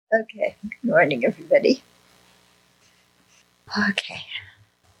Okay, good morning, everybody. Okay,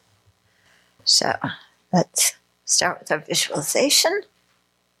 so let's start with our visualization.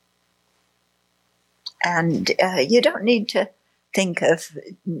 And you don't need to think of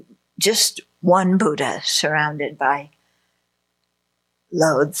just one Buddha surrounded by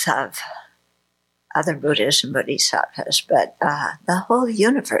loads of other Buddhas and Bodhisattvas, but the whole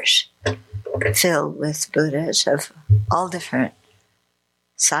universe filled with Buddhas of all different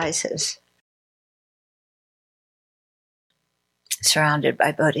sizes, surrounded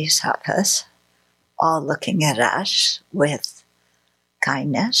by Bodhisattvas, all looking at us with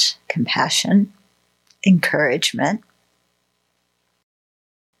kindness, compassion, encouragement,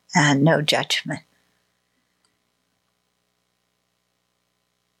 and no judgment.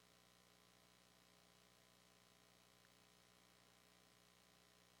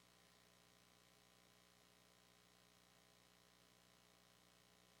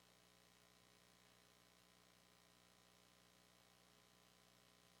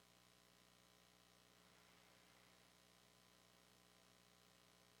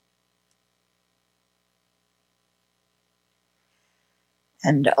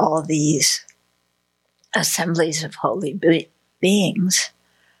 And all these assemblies of holy beings,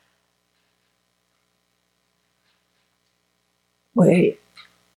 we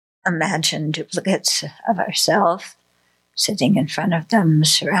imagine duplicates of ourselves sitting in front of them,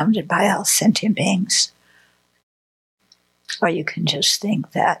 surrounded by all sentient beings. Or you can just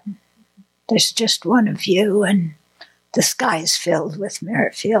think that there's just one of you and the sky is filled with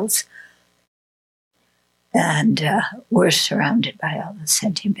mirror fields. And we're surrounded by all the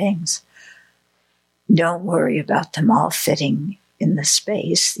sentient beings. Don't worry about them all fitting in the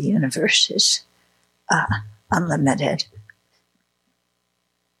space. The universe is unlimited.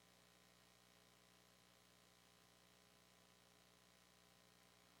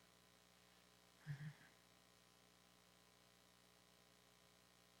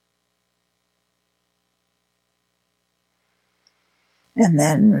 And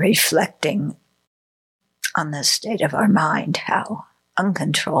then reflecting on the state of our mind, how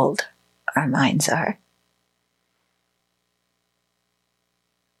uncontrolled our minds are.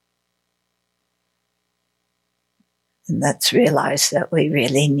 And let's realize that we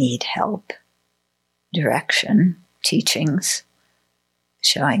really need help, direction, teachings,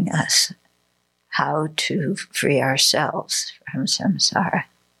 showing us how to free ourselves from samsara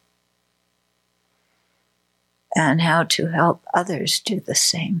and how to help others do the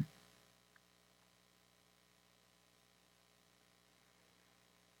same.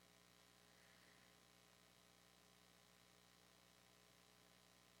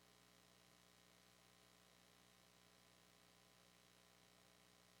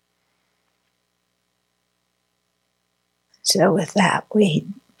 So with that, we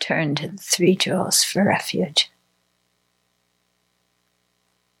turn to the three jewels for refuge.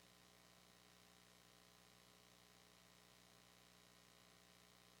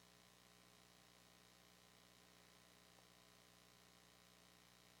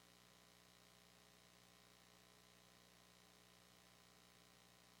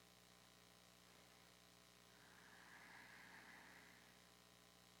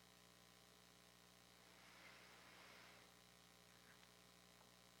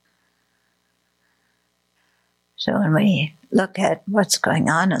 So when we look at what's going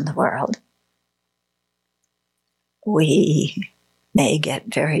on in the world, we may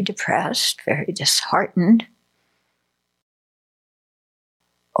get very depressed, very disheartened,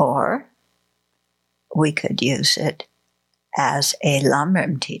 or we could use it as a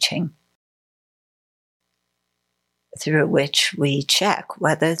Lamrim teaching through which we check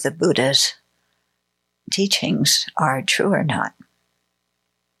whether the Buddha's teachings are true or not.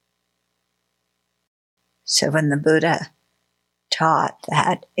 So when the Buddha taught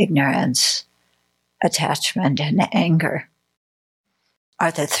that ignorance, attachment, and anger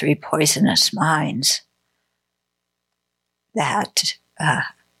are the three poisonous minds that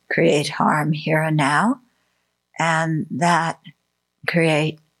create harm here and now, and that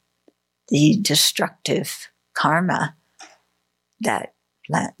create the destructive karma that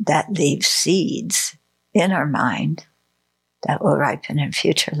leaves seeds in our mind that will ripen in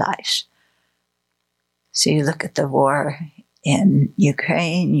future lives. So you look at the war in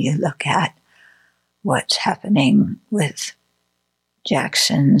Ukraine, you look at what's happening with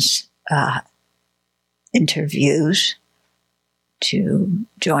Jackson's interviews to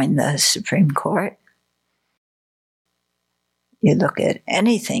join the Supreme Court. You look at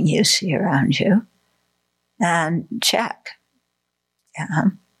anything you see around you and check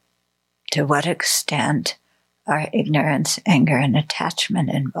to what extent are ignorance, anger, and attachment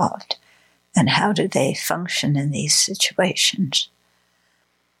involved? And how do they function in these situations?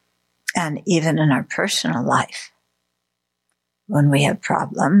 And even in our personal life, when we have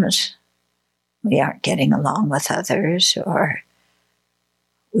problems, we aren't getting along with others, or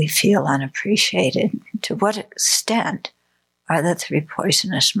we feel unappreciated, to what extent are the three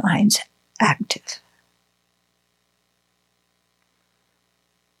poisonous minds active?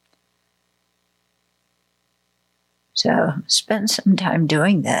 So spend some time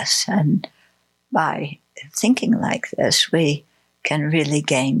doing this, and by thinking like this, we can really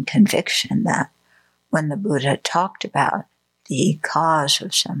gain conviction that when the Buddha talked about the cause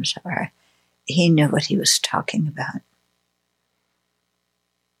of samsara, he knew what he was talking about.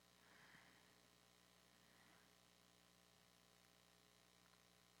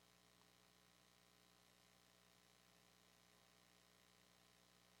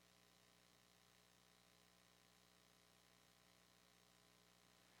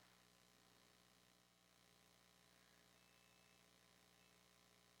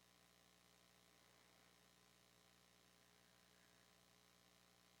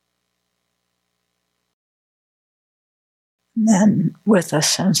 Then, with a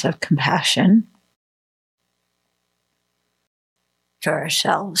sense of compassion for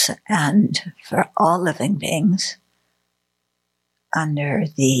ourselves and for all living beings under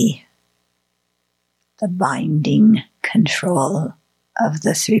the binding control of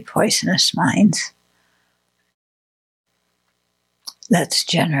the three poisonous minds, let's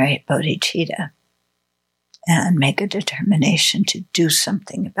generate bodhicitta and make a determination to do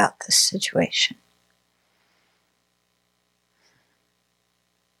something about this situation.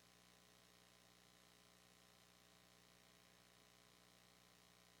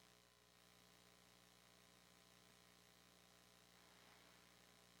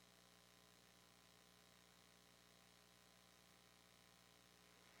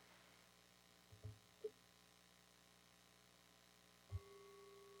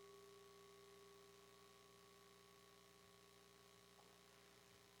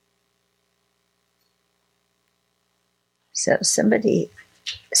 So somebody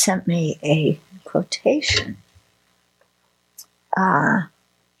sent me a quotation,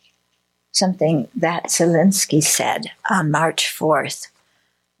 something that Zelensky said on March 4th,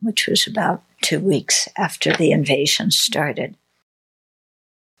 which was about 2 weeks after the invasion started.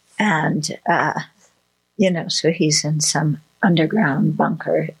 And, so he's in some underground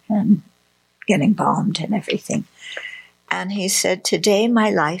bunker and getting bombed and everything. And he said, "Today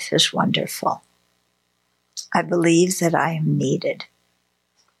my life is wonderful. I believe that I am needed.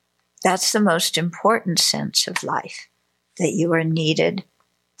 That's the most important sense of life, that you are needed,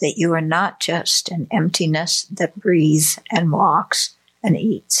 that you are not just an emptiness that breathes and walks and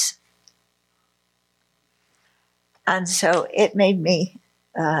eats." And so it made me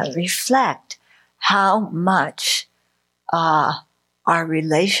reflect how much our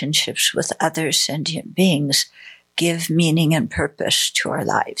relationships with other sentient beings give meaning and purpose to our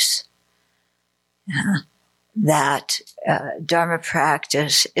lives. That Dharma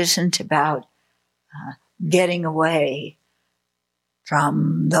practice isn't about getting away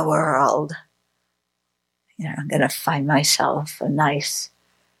from the world. I'm going to find myself a nice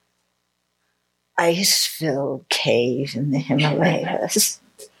ice-filled cave in the Himalayas,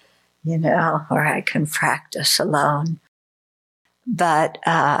 where I can practice alone. But,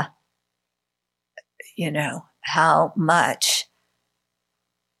 how much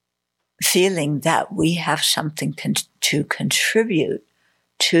feeling that we have something to contribute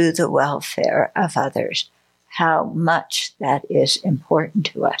to the welfare of others, how much that is important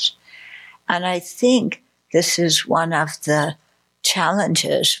to us. And I think this is one of the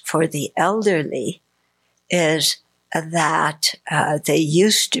challenges for the elderly, is that they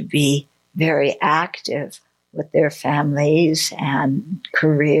used to be very active with their families and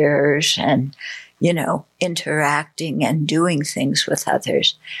careers and, interacting and doing things with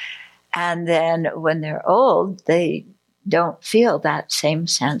others. And then when they're old, they don't feel that same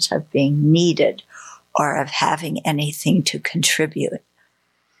sense of being needed or of having anything to contribute.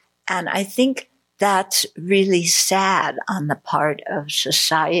 And I think that's really sad on the part of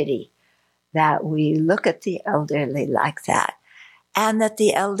society, that we look at the elderly like that, and that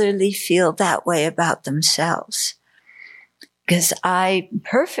the elderly feel that way about themselves. Because I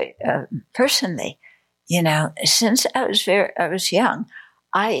personally, since I was young,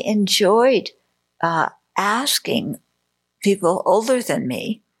 I enjoyed asking people older than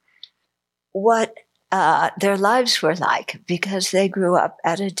me what their lives were like, because they grew up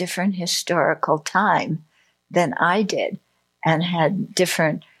at a different historical time than I did and had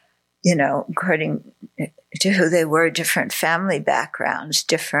different, according to who they were, different family backgrounds,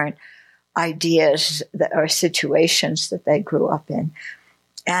 different ideas or situations that they grew up in.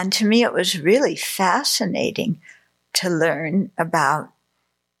 And to me, it was really fascinating to learn about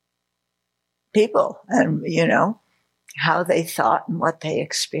people and, how they thought and what they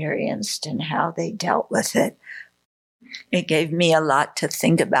experienced and how they dealt with it. It gave me a lot to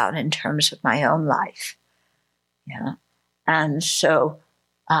think about in terms of my own life. Yeah. And so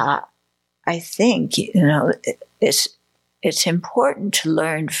I think, it's important to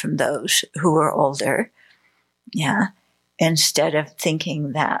learn from those who are older. Yeah. Instead of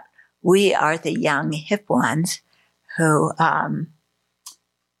thinking that we are the young, hip ones who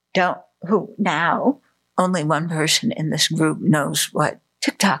now only one person in this group knows what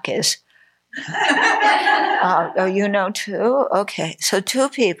TikTok is. Oh, you know too? Okay, so 2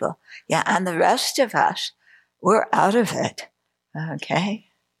 people. Yeah, and the rest of us, we're out of it. Okay?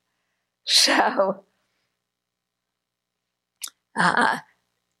 So, to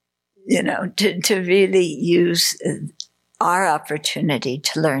really use our opportunity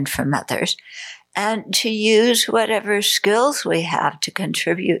to learn from others and to use whatever skills we have to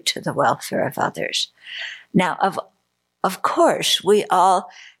contribute to the welfare of others. Now, of course, we all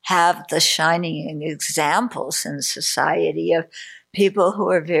have the shining examples in society of people who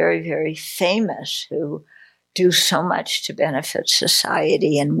are very, very famous, who do so much to benefit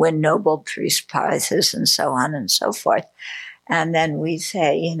society and win Nobel Peace Prizes and so on and so forth. And then we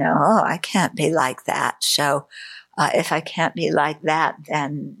say, I can't be like that. So if I can't be like that,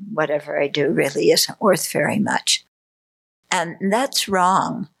 then whatever I do really isn't worth very much. And that's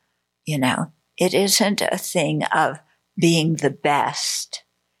wrong. It isn't a thing of being the best.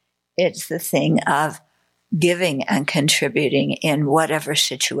 It's the thing of giving and contributing in whatever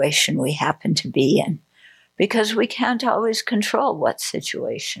situation we happen to be in, because we can't always control what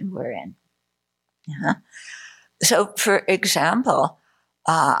situation we're in. Yeah. So, for example,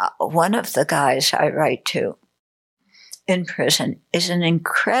 one of the guys I write to in prison is an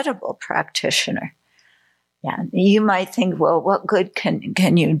incredible practitioner. Yeah, you might think, well, what good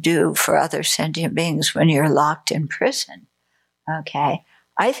can you do for other sentient beings when you're locked in prison? Okay,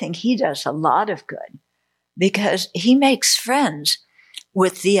 I think he does a lot of good because he makes friends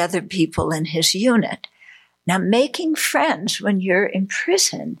with the other people in his unit. Now, making friends when you're in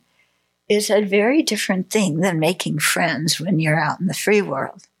prison is a very different thing than making friends when you're out in the free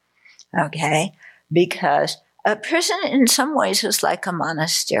world. Okay, because a prison in some ways is like a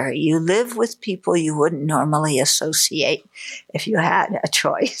monastery. You live with people you wouldn't normally associate if you had a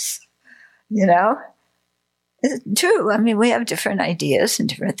choice. It's true. I mean, we have different ideas and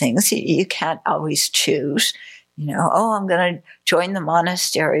different things. You can't always choose, I'm going to join the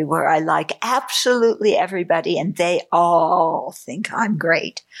monastery where I like absolutely everybody and they all think I'm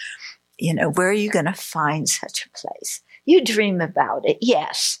great. Where are you going to find such a place? You dream about it,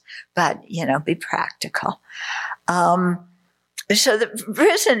 yes, but, be practical. So the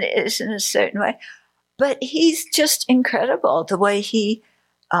prison is in a certain way, but he's just incredible the way he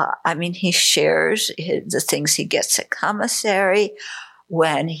shares the things he gets at commissary.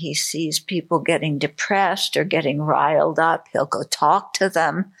 When he sees people getting depressed or getting riled up, he'll go talk to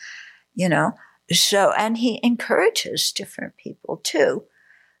them, So, and he encourages different people too.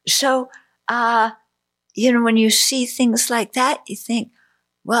 So, when you see things like that, you think,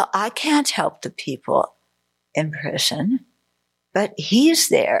 well, I can't help the people in prison, but he's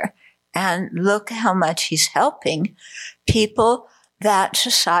there. And look how much he's helping people that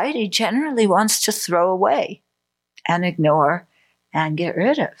society generally wants to throw away and ignore and get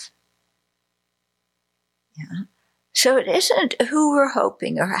rid of. Yeah. So it isn't who we're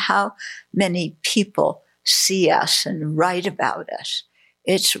hoping or how many people see us and write about us.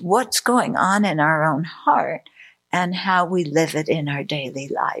 It's what's going on in our own heart and how we live it in our daily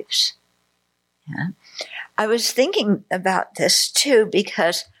lives. Yeah. I was thinking about this too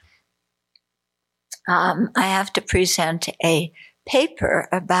because I have to present a paper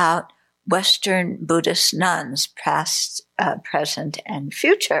about Western Buddhist nuns, past, present, and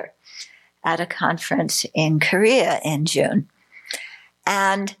future, at a conference in Korea in June.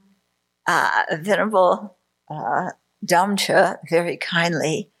 And Venerable Damcha very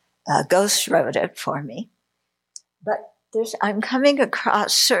kindly ghost wrote it for me. But I'm coming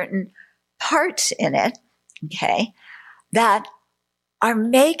across certain parts in it, okay, that are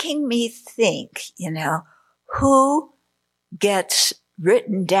making me think, who gets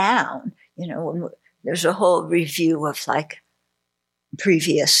written down, when there's a whole review of like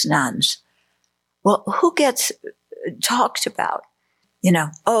previous nuns. Well, who gets talked about?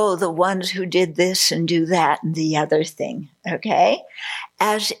 The ones who did this and do that and the other thing, okay?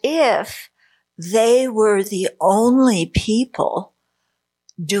 As if they were the only people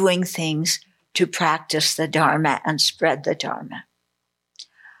doing things to practice the Dharma and spread the Dharma.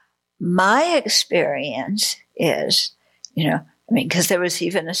 My experience is, because there was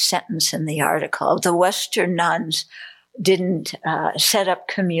even a sentence in the article, the Western nuns didn't set up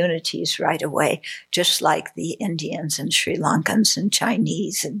communities right away, just like the Indians and Sri Lankans and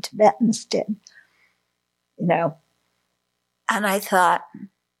Chinese and Tibetans did, And I thought,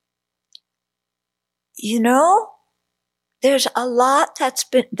 there's a lot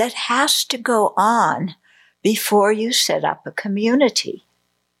that has to go on before you set up a community.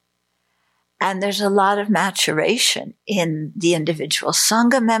 And there's a lot of maturation in the individual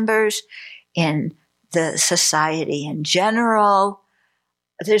Sangha members, in the society in general.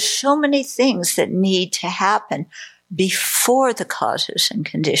 There's so many things that need to happen before the causes and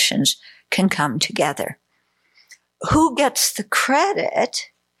conditions can come together. Who gets the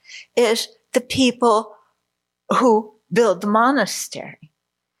credit is the people who build the monastery.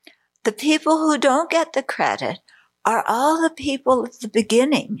 The people who don't get the credit are all the people at the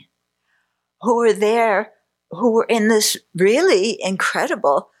beginning who were there, who were in this really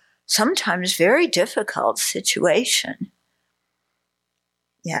incredible, sometimes very difficult situation.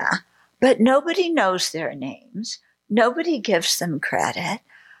 Yeah. But nobody knows their names. Nobody gives them credit.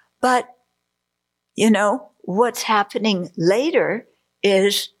 But, what's happening later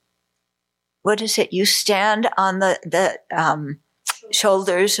is, what is it? You stand on the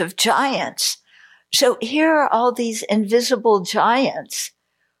shoulders of giants. So here are all these invisible giants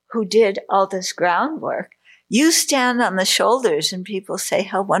who did all this groundwork. You stand on the shoulders and people say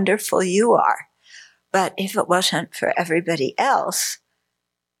how wonderful you are. But if it wasn't for everybody else,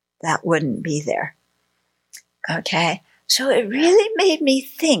 that wouldn't be there. Okay. So it really made me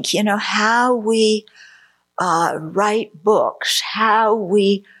think, how we write books, how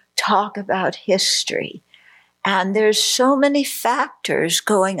we talk about history. And there's so many factors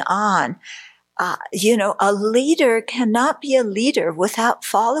going on. A leader cannot be a leader without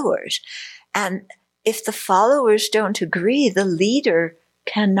followers. And if the followers don't agree, the leader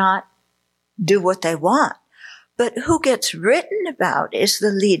cannot do what they want. But who gets written about is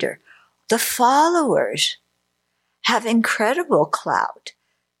the leader. The followers have incredible clout,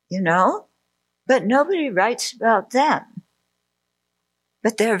 but nobody writes about them.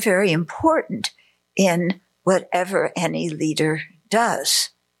 But they're very important in whatever any leader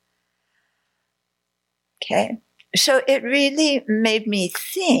does. Okay. So it really made me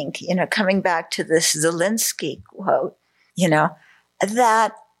think, coming back to this Zelensky quote,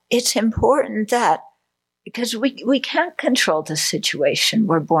 that it's important that, because we can't control the situation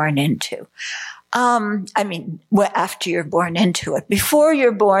we're born into. After you're born into it. Before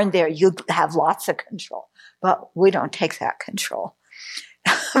you're born there, you have lots of control. But we don't take that control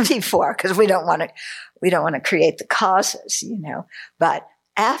before, because we don't want to create the causes, But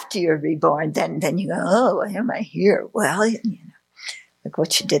after you're reborn, then you go, oh, why am I here? Well, look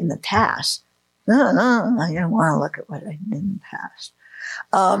what you did in the past. I don't want to look at what I did in the past.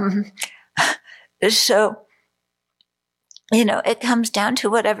 So, it comes down to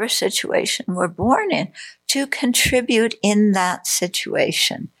whatever situation we're born in, to contribute in that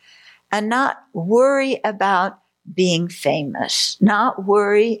situation and not worry about being famous, not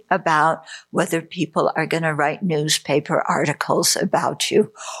worry about whether people are going to write newspaper articles about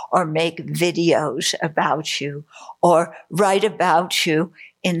you or make videos about you or write about you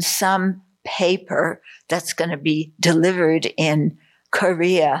in some paper that's going to be delivered in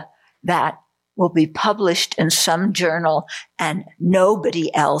Korea that will be published in some journal and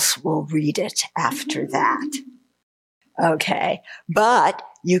nobody else will read it after that. Okay. But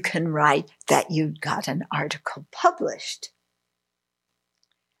you can write that you got an article published.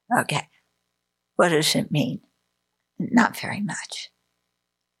 Okay. What does it mean? Not very much.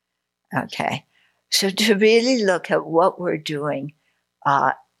 Okay. So to really look at what we're doing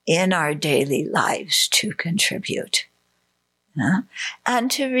in our daily lives to contribute.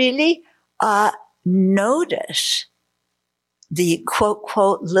 And to really notice the quote,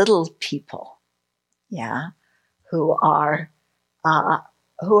 quote, little people, who are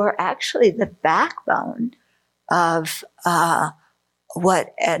actually the backbone of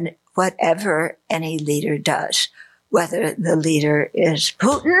whatever any leader does, whether the leader is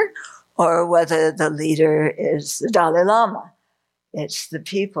Putin or whether the leader is the Dalai Lama. It's the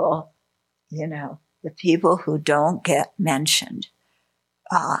people, the people who don't get mentioned,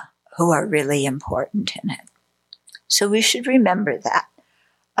 who are really important in it. So we should remember that.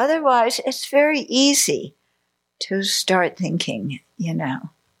 Otherwise, it's very easy to start thinking,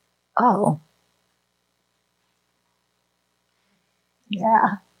 oh,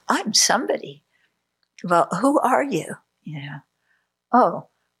 yeah, I'm somebody. Well, who are you? Oh,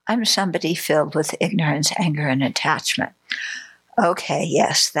 I'm somebody filled with ignorance, anger, and attachment. Okay,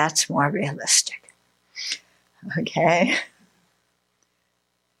 yes, that's more realistic. Okay.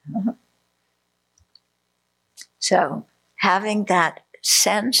 So having that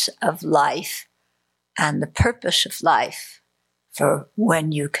sense of life and the purpose of life for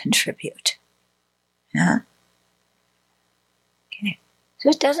when you contribute. Yeah. Okay. So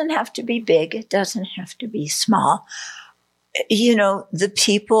it doesn't have to be big. It doesn't have to be small. The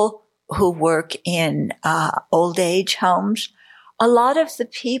people who work in old age homes, a lot of the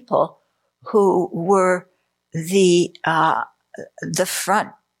people who were the front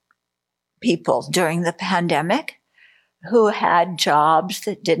people during the pandemic, who had jobs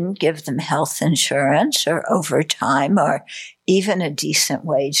that didn't give them health insurance or overtime or even a decent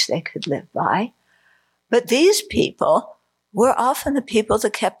wage they could live by. But these people were often the people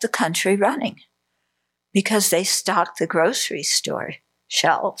that kept the country running because they stocked the grocery store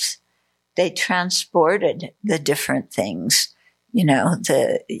shelves. They transported the different things,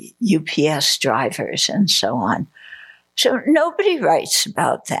 the UPS drivers and so on. So nobody writes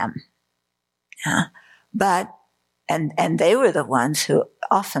about them. Yeah. But And they were the ones who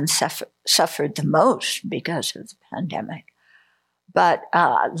often suffered the most because of the pandemic. But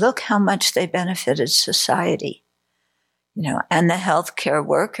look how much they benefited society, and the healthcare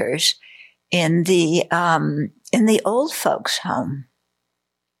workers in the old folks' home.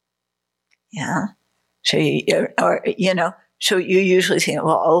 Yeah. So so you usually think,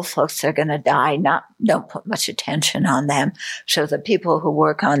 well, old folks are going to die. Don't put much attention on them. So the people who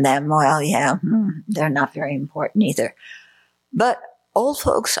work on them, well, yeah, they're not very important either. But old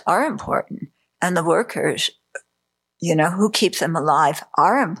folks are important, and the workers, who keep them alive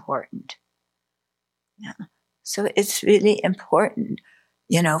are important. Yeah. So it's really important,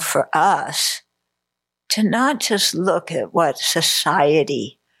 for us to not just look at what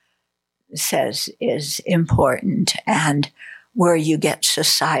society says is important and where you get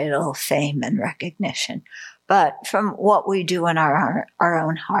societal fame and recognition, but from what we do in our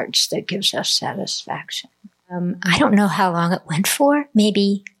own hearts that gives us satisfaction. I don't know how long it went for,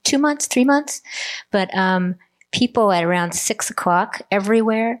 maybe 2 months, 3 months, but people at around 6:00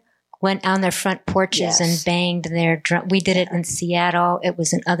 everywhere went on their front porches and banged their drum. We did it in Seattle. It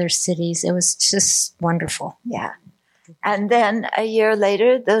was in other cities. It was just wonderful. Yeah. And then a year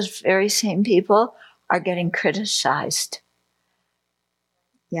later, those very same people are getting criticized.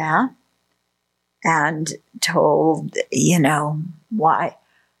 Yeah. And told, why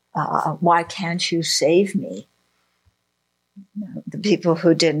can't you save me? The people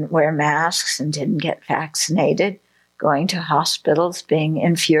who didn't wear masks and didn't get vaccinated, going to hospitals, being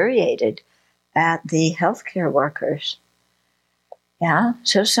infuriated at the healthcare workers. Yeah.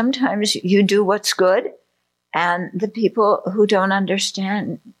 So sometimes you do what's good, and the people who don't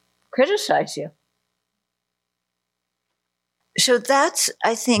understand criticize you. So that's,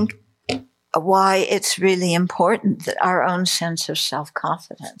 I think, why it's really important that our own sense of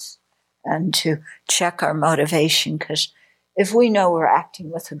self-confidence and to check our motivation, because if we know we're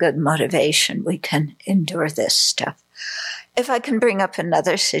acting with a good motivation, we can endure this stuff. If I can bring up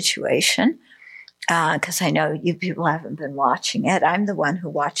another situation, because I know you people haven't been watching it. I'm the one who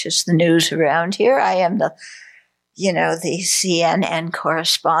watches the news around here. I am the CNN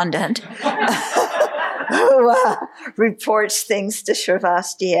correspondent who reports things to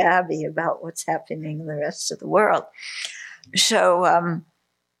Shravasti Abbey about what's happening in the rest of the world. So,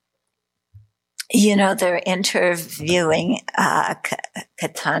 they're interviewing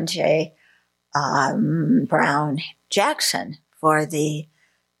Ketanji Brown Jackson for the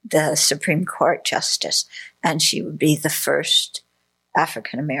Supreme Court justice, and she would be the first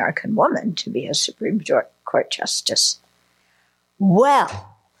African-American woman to be a Supreme Court justice.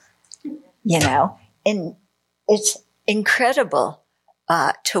 Well, it's incredible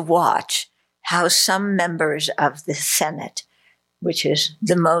to watch how some members of the Senate, which is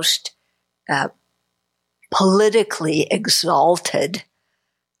the most politically exalted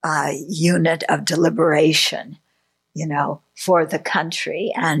unit of deliberation, for the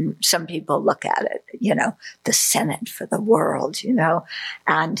country. And some people look at it, the Senate for the world,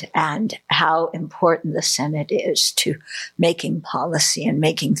 and how important the Senate is to making policy and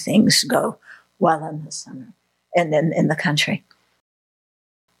making things go well in the Senate and in the country.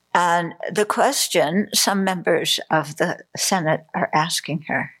 And the question some members of the Senate are asking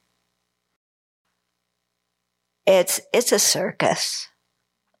her, it's a circus.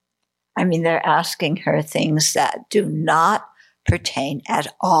 I mean, they're asking her things that do not pertain at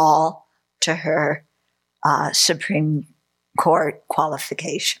all to her Supreme Court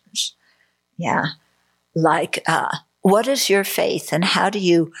qualifications. Yeah. like, what is your faith, and how do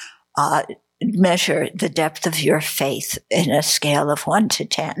you measure the depth of your faith in a scale of 1 to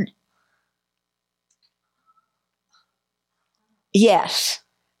 10? Yes,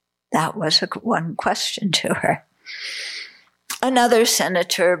 that was one question to her. Another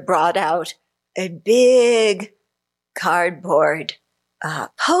senator brought out a big cardboard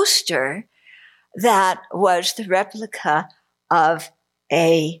poster that was the replica of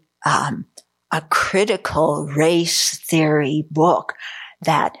a critical race theory book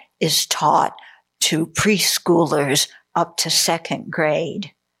that is taught to preschoolers up to 2nd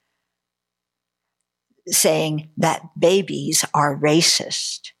grade, saying that babies are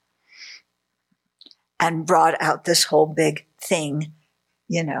racist, and brought out this whole big thing,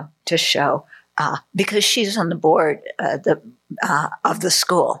 to show, because she's on the board of the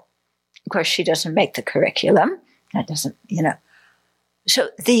school. Of course, she doesn't make the curriculum. That doesn't, So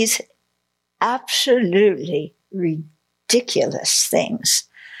these absolutely ridiculous things.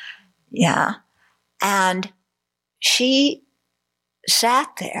 Yeah. And she sat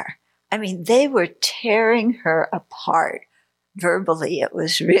there. I mean, they were tearing her apart verbally. It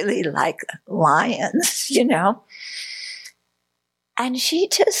was really like lions, And she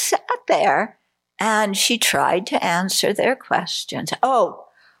just sat there and she tried to answer their questions. Oh,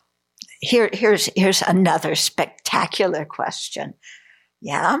 here's another spectacular question.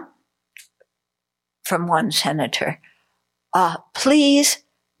 Yeah. From one senator. Please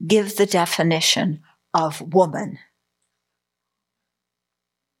give the definition of woman.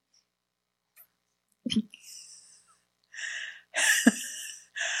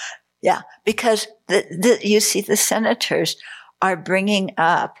 Yeah, because you see, the senators are bringing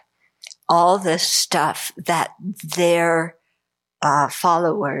up all this stuff that their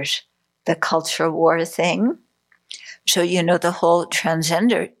followers, the culture war thing. So, the whole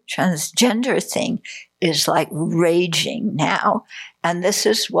transgender thing is like raging now. And this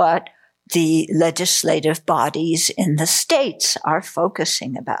is what the legislative bodies in the states are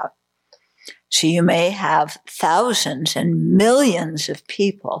focusing about. So you may have thousands and millions of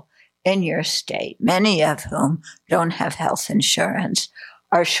people in your state, many of whom don't have health insurance,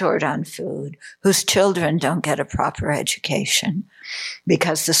 are short on food, whose children don't get a proper education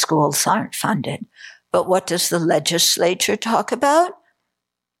because the schools aren't funded. But what does the legislature talk about?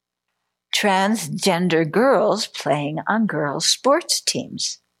 Transgender girls playing on girls' sports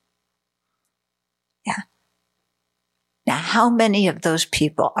teams. Yeah. Now, how many of those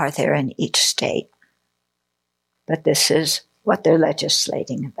people are there in each state? But this is what they're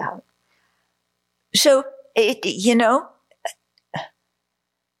legislating about. So,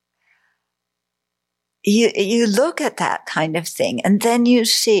 you look at that kind of thing, and then you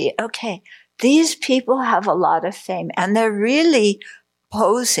see, okay, these people have a lot of fame, and they're really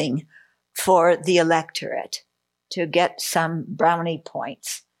posing for the electorate to get some brownie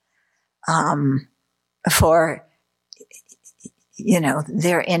points for,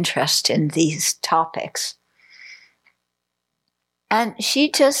 their interest in these topics. And she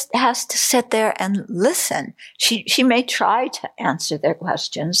just has to sit there and listen. She may try to answer their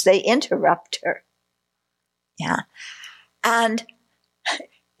questions. They interrupt her. Yeah. And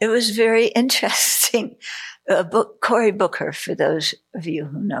it was very interesting. Cory Booker, for those of you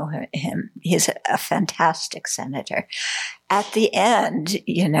who know him, he's a fantastic senator. At the end,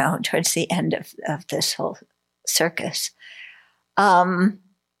 towards the end of this whole circus,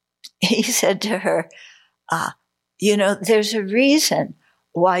 he said to her, there's a reason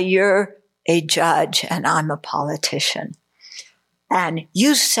why you're a judge and I'm a politician. And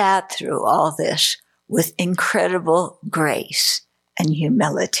you sat through all this with incredible grace and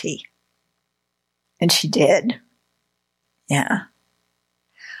humility. And she did. Yeah.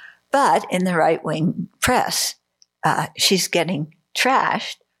 But in the right-wing press, she's getting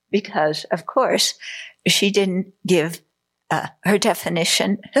trashed because, of course, she didn't give her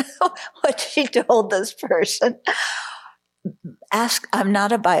definition, what she told this person. I'm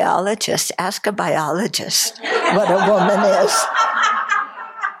not a biologist. Ask a biologist what a woman is.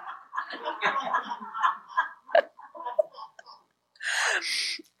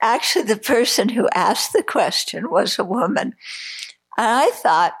 Actually, the person who asked the question was a woman. And I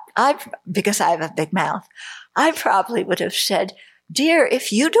thought, because I have a big mouth, I probably would have said, dear,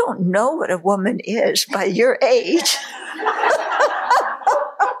 if you don't know what a woman is by your age,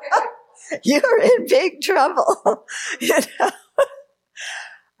 you're in big trouble.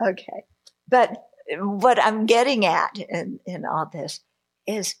 Okay. But what I'm getting at in all this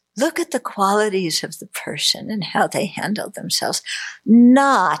is look at the qualities of the person and how they handle themselves,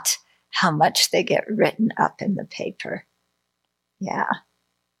 not how much they get written up in the paper. Yeah.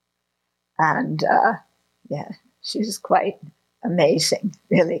 And Yeah, she's quite amazing,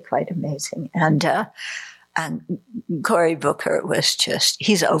 really quite amazing. And Cory Booker was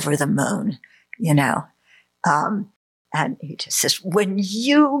he's over the moon, and he just says, when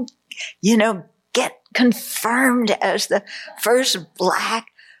you get confirmed as the first Black,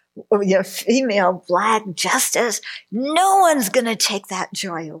 female Black justice, no one's going to take that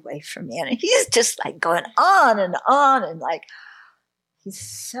joy away from you. And he's just like going on, and like, he's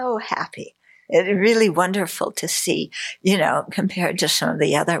so happy. It's really wonderful to see, compared to some of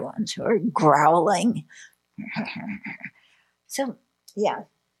the other ones who are growling. So, yeah.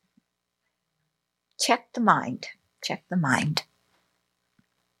 Check the mind.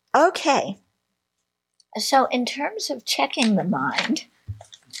 Okay. So in terms of checking the mind,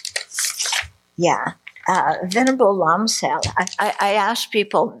 Venerable Lamsel, I asked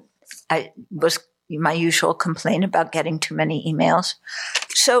people, was my usual complaint about getting too many emails.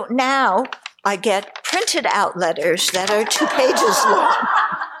 So now I get printed out letters that are 2 pages long.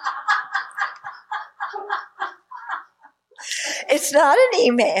 It's not an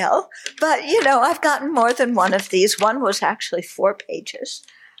email, but, I've gotten more than one of these. One was actually 4 pages.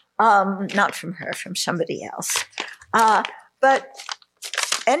 Not from her, from somebody else. But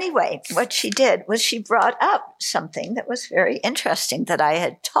anyway, what she did was she brought up something that was very interesting that I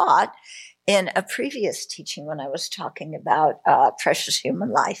had taught in a previous teaching when I was talking about precious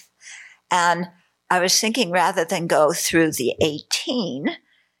human life. And I was thinking, rather than go through the 18,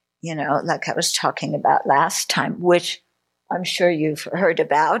 like I was talking about last time, which I'm sure you've heard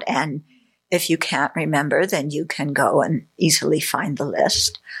about, and if you can't remember, then you can go and easily find the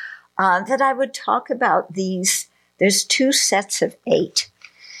list, that I would talk about these. There's 2 sets of 8,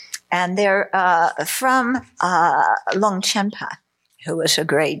 and they're from Longchenpa, who was a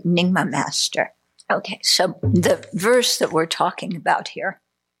great Nyingma master. Okay, so the verse that we're talking about here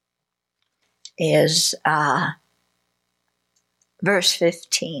is verse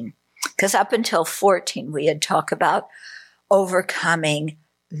 15, because up until 14 we had talked about overcoming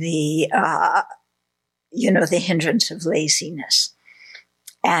the the hindrance of laziness,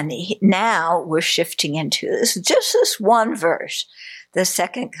 and now we're shifting into this one verse, the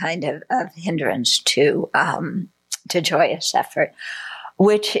second kind of hindrance to joyous effort,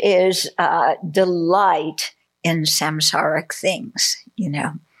 which is delight in samsaric things,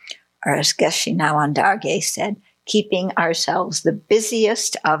 or as Geshe Nawandarge said, keeping ourselves the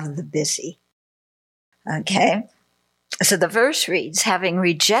busiest of the busy. Okay? So the verse reads, having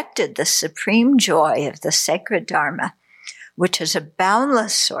rejected the supreme joy of the sacred Dharma, which is a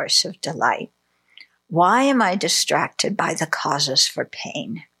boundless source of delight, why am I distracted by the causes for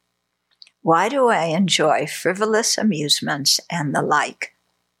pain? Why do I enjoy frivolous amusements and the like?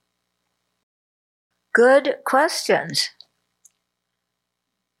 Good questions.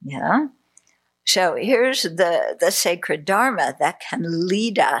 Yeah. So here's the sacred Dharma that can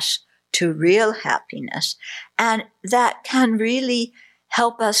lead us to real happiness, and that can really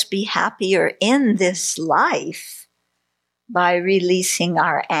help us be happier in this life by releasing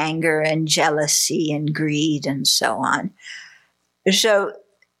our anger and jealousy and greed and so on. So,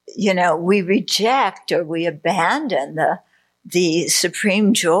 we reject or we abandon the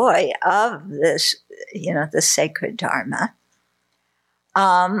supreme joy of this, the sacred Dharma,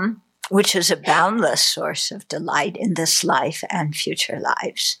 which is a boundless source of delight in this life and future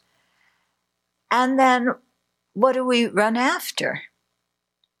lives. And then what do we run after?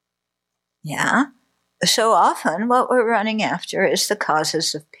 Yeah. So often what we're running after is the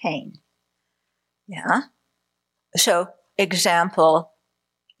causes of pain. Yeah. So example,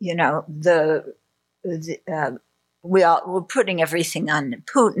 we're putting everything on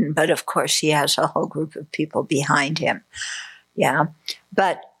Putin, but of course he has a whole group of people behind him. Yeah.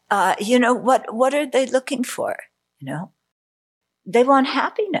 But, what are they looking for? They want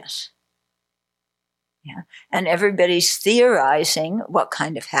happiness. Yeah. And everybody's theorizing what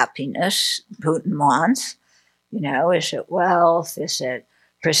kind of happiness Putin wants. Is it wealth? Is it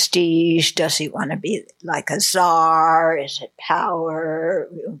prestige? Does he want to be like a czar? Is it power?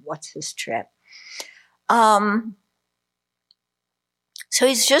 What's his trip? So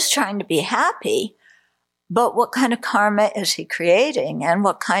he's just trying to be happy, but what kind of karma is he creating, and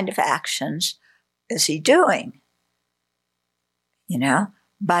what kind of actions is he doing?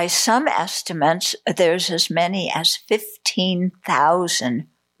 By some estimates, there's as many as 15,000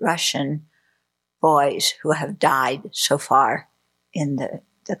 Russian boys who have died so far in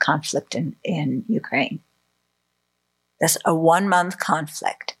the conflict in Ukraine. That's a 1-month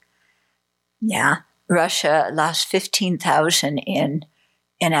conflict. Yeah. Russia lost 15,000 in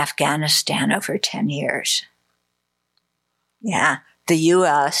Afghanistan over 10 years. Yeah. The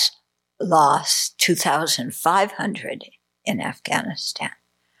U.S. lost 2,500 in Afghanistan.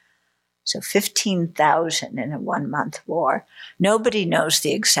 So 15,000 in a 1-month war. Nobody knows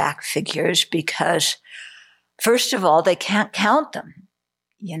the exact figures because, first of all, they can't count them.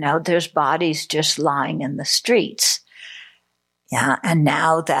 There's bodies just lying in the streets. Yeah, and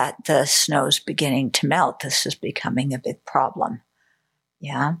now that the snow's beginning to melt, this is becoming a big problem.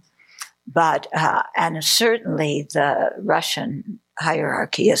 Yeah. But, and certainly the Russian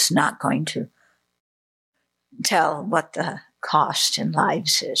hierarchy is not going to tell what the cost in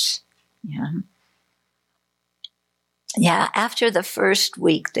lives is. Yeah, after the first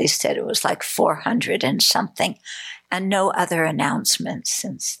week, they said it was like 400 and something, and no other announcements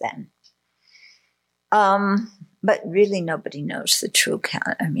since then. But really nobody knows the true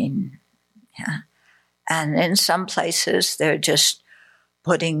count. Yeah. And in some places, they're just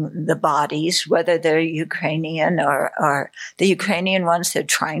putting the bodies, whether they're Ukrainian or the Ukrainian ones, they're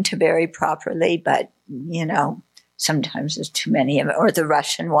trying to bury properly, but, sometimes there's too many of them, or the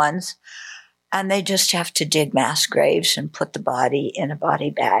Russian ones. And they just have to dig mass graves and put the body in a body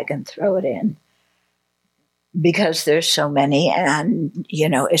bag and throw it in. Because there's so many, and,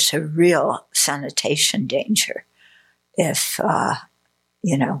 it's a real sanitation danger if,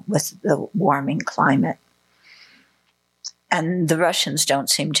 with the warming climate. And the Russians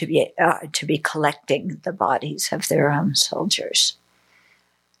don't seem to be collecting the bodies of their own soldiers.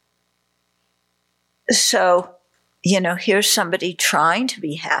 So, here's somebody trying to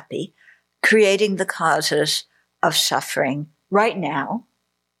be happy, creating the causes of suffering right now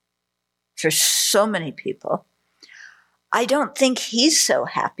for so many people. I don't think he's so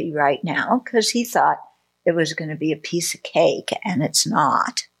happy right now because he thought it was going to be a piece of cake, and it's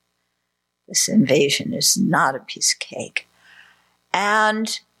not. This invasion is not a piece of cake.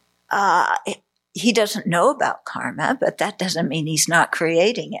 And he doesn't know about karma, but that doesn't mean he's not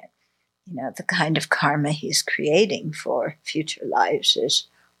creating it. The kind of karma he's creating for future lives is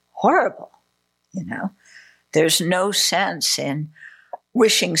horrible. There's no sense in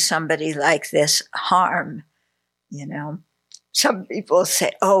wishing somebody like this harm. Some people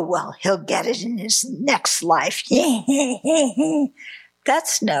say, oh, well, he'll get it in his next life.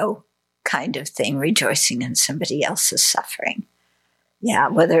 That's no kind of thing, rejoicing in somebody else's suffering. Yeah,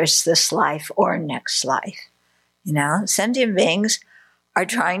 whether it's this life or next life. Sentient beings are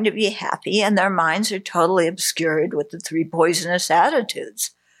trying to be happy, and their minds are totally obscured with the 3 poisonous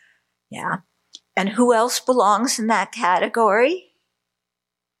attitudes. Yeah. And who else belongs in that category?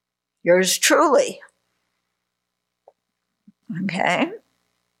 Yours truly. Okay.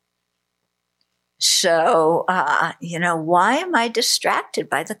 So, why am I distracted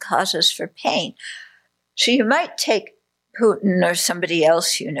by the causes for pain? So you might take Putin or somebody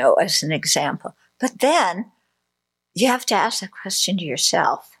else as an example. But then you have to ask the question to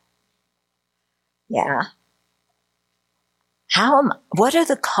yourself. Yeah. What are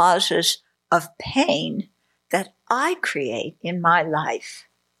the causes of pain that I create in my life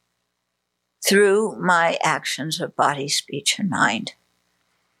through my actions of body, speech, and mind?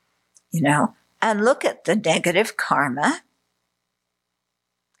 And look at the negative karma.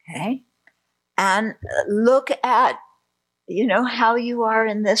 Okay. And look at how you are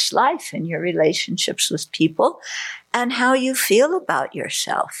in this life and your relationships with people and how you feel about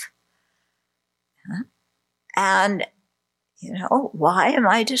yourself. And, why am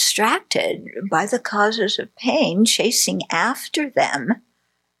I distracted by the causes of pain, chasing after them?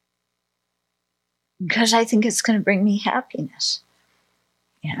 Because I think it's going to bring me happiness.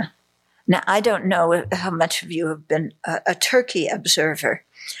 Yeah. Now, I don't know how much of you have been a turkey observer,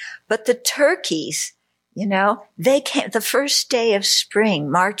 but the turkeys, they came the first day of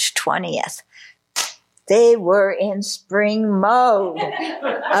spring, March 20th. They were in spring mode.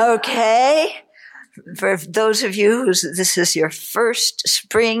 Okay? For those of you this is your first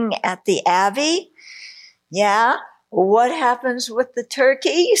spring at the Abbey, yeah, what happens with the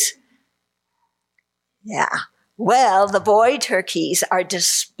turkeys? Yeah. Well, the boy turkeys are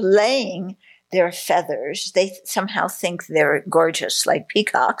displaying their feathers. They somehow think they're gorgeous like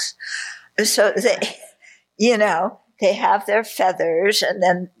peacocks. So they have their feathers, and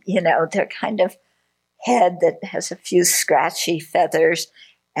then, their kind of head that has a few scratchy feathers,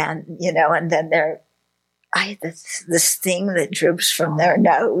 and, and then this thing that droops from their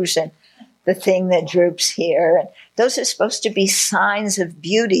nose, and the thing that droops here. And those are supposed to be signs of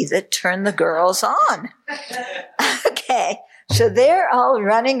beauty that turn the girls on. Okay. So they're all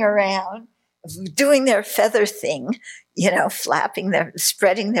running around doing their feather thing, spreading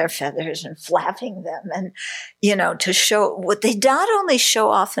their feathers and flapping them, and, to show what they not only show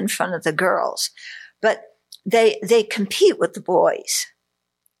off in front of the girls, but they compete with the boys.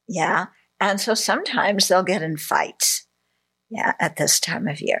 Yeah. And so sometimes they'll get in fights. Yeah, at this time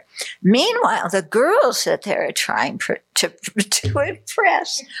of year. Meanwhile, the girls that they're trying to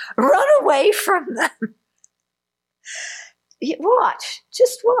impress run away from them.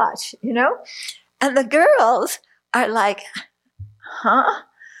 Just watch, And the girls are like, huh?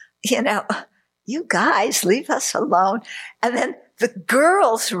 You guys, leave us alone. And then the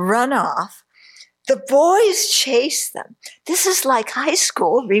girls run off. The boys chase them. This is like high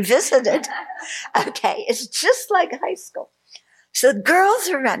school revisited. Okay, it's just like high school. So the girls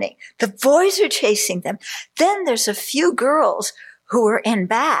are running. The boys are chasing them. Then there's a few girls who are in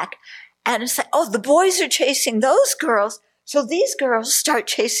back. And it's like, oh, the boys are chasing those girls. So these girls start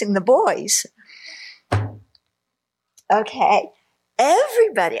chasing the boys. Okay.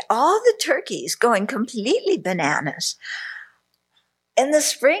 Everybody, all the turkeys going completely bananas in the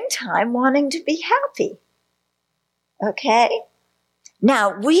springtime wanting to be happy. Okay.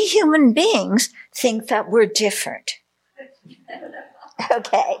 Now, we human beings think that we're different.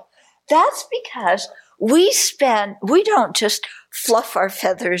 Okay. That's because we don't just fluff our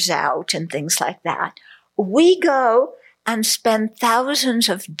feathers out and things like that. We go and spend thousands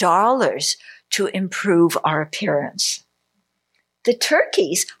of dollars to improve our appearance. The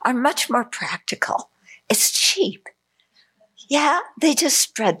turkeys are much more practical. It's cheap. Yeah, they just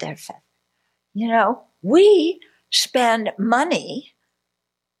spread their feathers. We spend money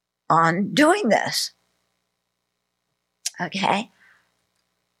on doing this. Okay?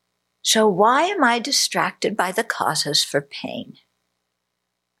 So why am I distracted by the causes for pain?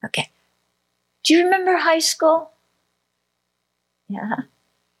 Okay. Do you remember high school? Yeah.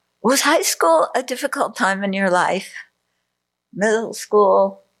 Was high school a difficult time in your life? Middle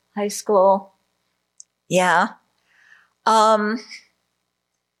school, high school? Yeah.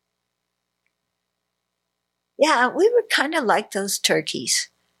 Yeah, we were kind of like those turkeys.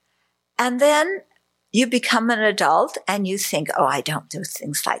 And then you become an adult and you think, oh, I don't do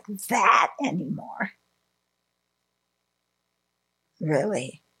things like that anymore.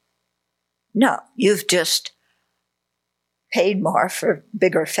 Really? No, you've just paid more for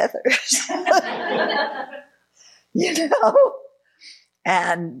bigger feathers.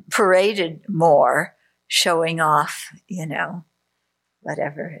 And paraded more, showing off,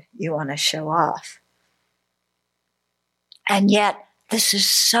 whatever you want to show off. And yet, this is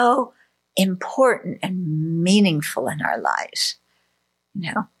so important and meaningful in our lives,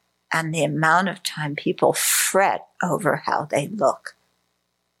 and the amount of time people fret over how they look.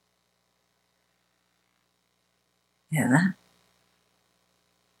 Yeah.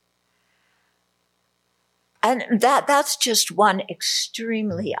 And that's just one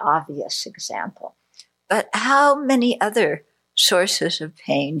extremely obvious example. But how many other sources of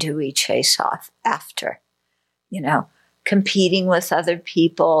pain do we chase off after? Competing with other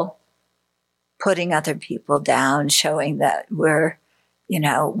people, putting other people down, showing that we're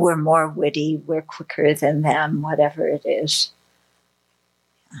more witty, we're quicker than them, whatever it is.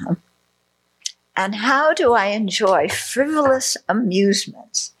 And how do I enjoy frivolous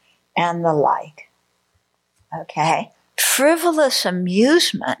amusements and the like? Okay, frivolous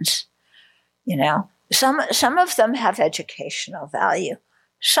amusements, some of them have educational value.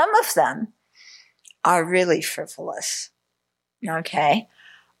 Some of them are really frivolous. Okay,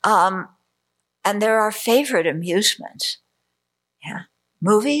 and they're our favorite amusements. Yeah,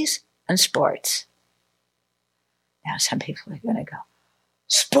 movies and sports. Now, some people are going to go,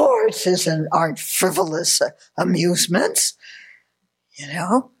 sports aren't frivolous amusements.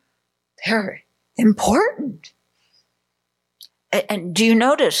 They're important. And do you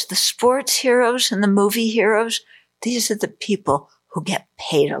notice the sports heroes and the movie heroes? These are the people who get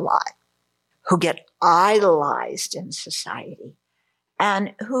paid a lot, who get idolized in society,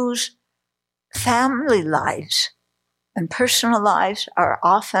 and whose family lives and personal lives are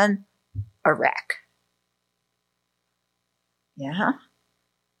often a wreck. Yeah?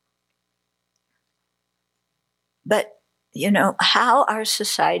 But, how our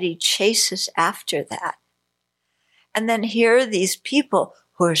society chases after that. And then here are these people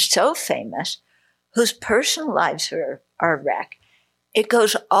who are so famous, whose personal lives are a wreck. It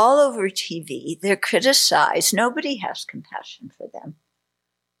goes all over TV. They're criticized. Nobody has compassion for them.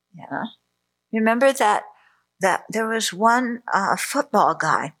 Yeah. Remember that there was one football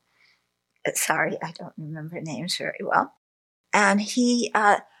guy. Sorry, I don't remember names very well. And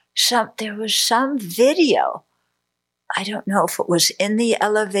there was some video, I don't know if it was in the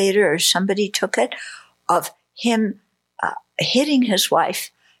elevator or somebody took it, of him hitting his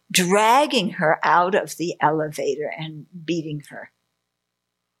wife, dragging her out of the elevator and beating her.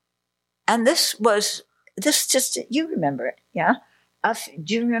 And you remember it, yeah?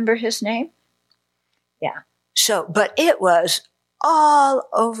 Do you remember his name? Yeah. So, but it was all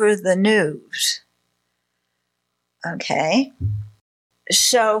over the news. Okay.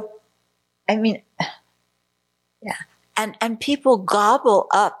 So, I mean, yeah. And people gobble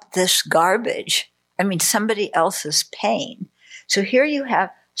up this garbage. I mean, somebody else's pain. So here you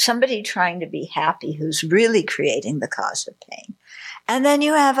have somebody trying to be happy who's really creating the cause of pain. And then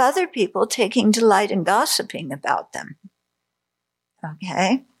you have other people taking delight in gossiping about them.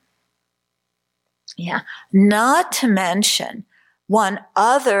 Okay? Yeah. Not to mention one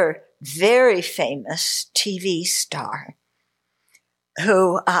other very famous TV star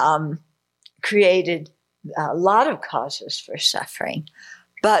who created a lot of causes for suffering,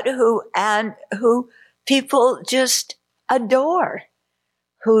 but who people just adore,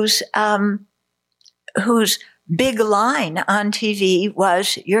 whose big line on TV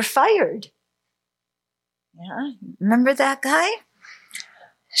was, "You're fired." Yeah, remember that guy?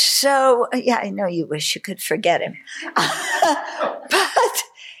 So, yeah, I know you wish you could forget him. But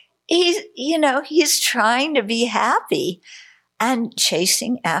he's trying to be happy and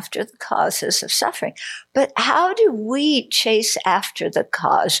chasing after the causes of suffering. But how do we chase after the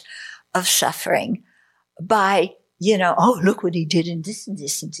cause of suffering? By, oh, look what he did in this and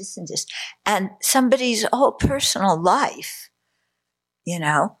this and this and this. And somebody's whole personal life,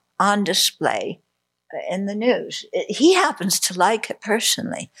 on display in the news. He happens to like it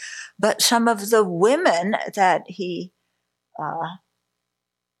personally. But some of the women that he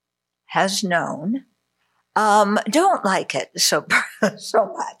has known don't like it so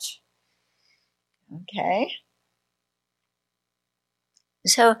much. Okay?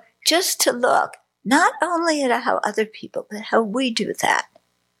 So just to look, not only at how other people, but how we do that.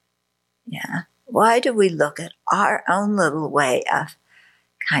 Yeah. Why do we look at our own little way of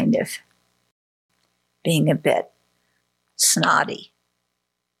kind of being a bit snotty?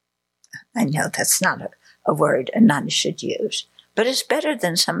 I know that's not a word a nun should use, but it's better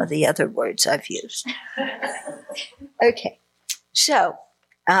than some of the other words I've used. Okay. So,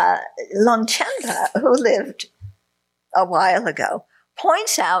 Longchenpa, who lived a while ago,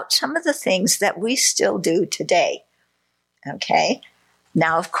 points out some of the things that we still do today. Okay.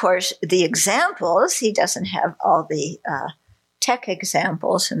 Now, of course, the examples, he doesn't have all the tech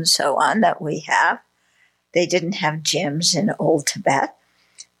examples and so on that we have. They didn't have gyms in old Tibet.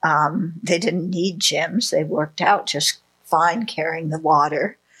 They didn't need gyms. They worked out just fine carrying the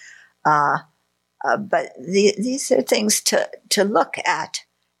water. But these are things to look at,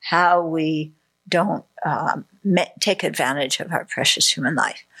 how we don't take advantage of our precious human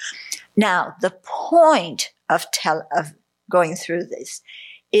life. Now, the point of going through this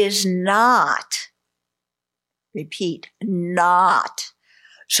is not, repeat, not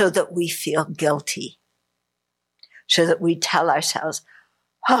so that we feel guilty, so that we tell ourselves,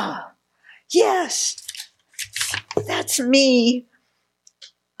 "Oh, yes, that's me.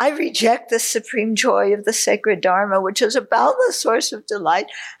 I reject the supreme joy of the sacred Dharma, which is a boundless source of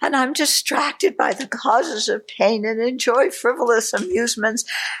delight, and I'm distracted by the causes of pain and enjoy frivolous amusements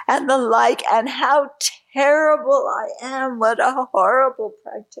and the like, and how terrible I am, what a horrible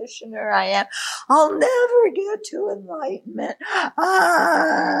practitioner I am. I'll never get to enlightenment."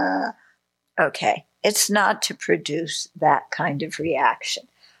 Okay, it's not to produce that kind of reaction,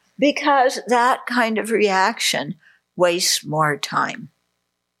 because that kind of reaction wastes more time.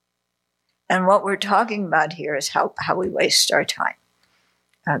 And what we're talking about here is how we waste our time.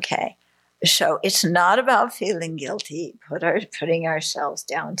 Okay. So it's not about feeling guilty, putting ourselves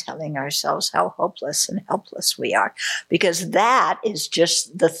down, telling ourselves how hopeless and helpless we are, because that is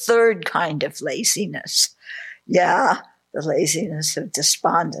just the third kind of laziness. Yeah, the laziness of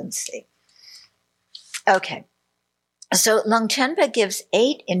despondency. Okay. So Longchenpa gives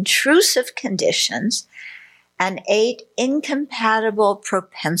 8 intrusive conditions and 8 incompatible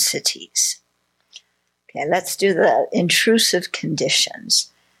propensities. Okay, let's do the intrusive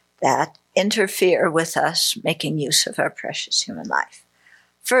conditions that interfere with us making use of our precious human life.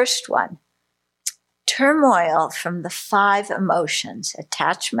 First one, turmoil from the 5 emotions: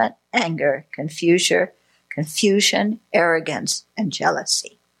 attachment, anger, confusion, arrogance, and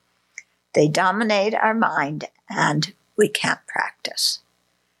jealousy. They dominate our mind and we can't practice.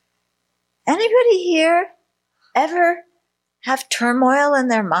 Anybody here ever have turmoil in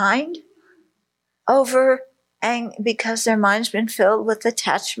their mind because their mind's been filled with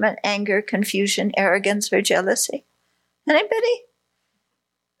attachment, anger, confusion, arrogance, or jealousy? Anybody?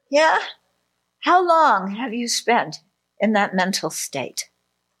 Yeah? How long have you spent in that mental state?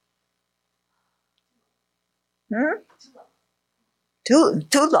 Too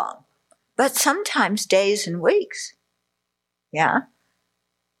long. But sometimes days and weeks. Yeah.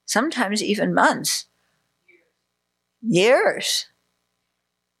 Sometimes even months. Years.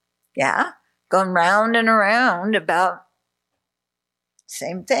 Yeah. Going round and around about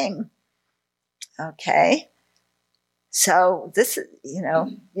same thing. Okay. So this,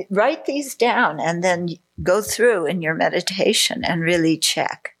 write these down and then go through in your meditation and really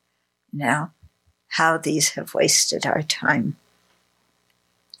check, how these have wasted our time.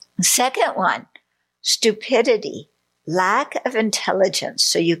 The second one, stupidity, lack of intelligence,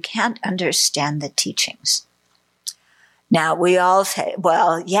 so you can't understand the teachings. Now, we all say,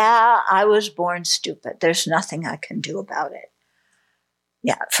 well, yeah, I was born stupid. There's nothing I can do about it.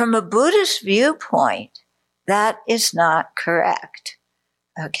 Yeah, from a Buddhist viewpoint, that is not correct.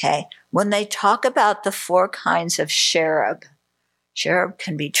 Okay, when they talk about the 4 kinds of cherub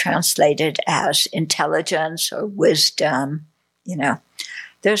can be translated as intelligence or wisdom,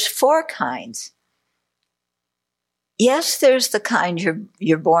 There's 4 kinds. Yes, there's the kind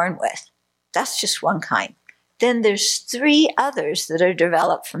you're born with. That's just one kind. Then there's 3 others that are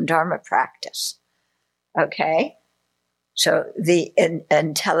developed from Dharma practice. Okay? So the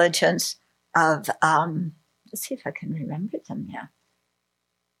intelligence of, let's see if I can remember them now.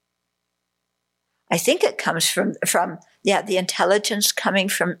 I think it comes from the intelligence coming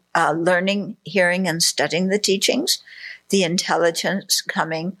from learning, hearing, and studying the teachings. The intelligence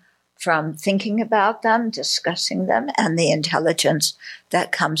coming from thinking about them, discussing them, and the intelligence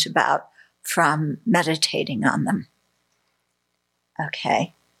that comes about from meditating on them.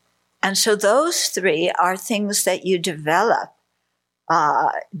 Okay. And so those 3 are things that you develop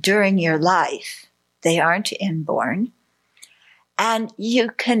during your life. They aren't inborn. And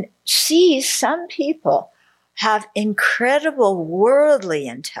you can see some people have incredible worldly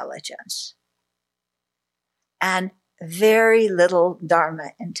intelligence and very little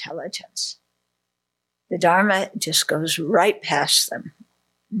Dharma intelligence. The Dharma just goes right past them.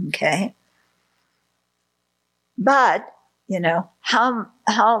 Okay? But,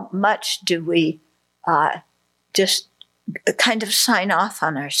 how much do we just kind of sign off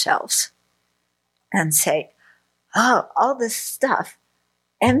on ourselves and say, oh, all this stuff,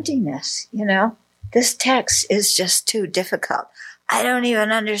 emptiness, this text is just too difficult. I don't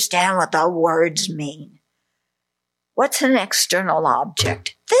even understand what the words mean. What's an external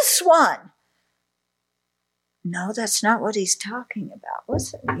object? This one. No, that's not what he's talking about.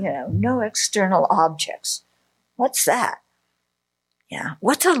 What's it? No external objects. What's that? Yeah.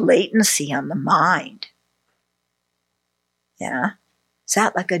 What's a latency on the mind? Yeah. Is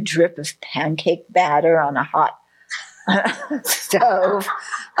that like a drip of pancake batter on a hot stove?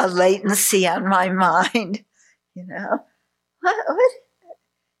 A latency on my mind? What?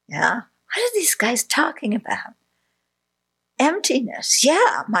 Yeah. What are these guys talking about? Emptiness.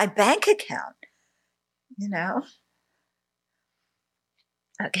 Yeah. My bank account.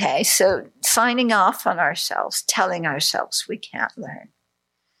 Okay, so signing off on ourselves, telling ourselves we can't learn.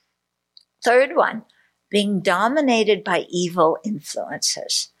 Third one, being dominated by evil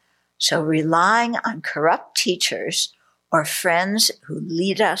influences. So relying on corrupt teachers or friends who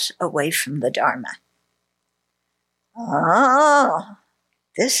lead us away from the Dharma. Oh,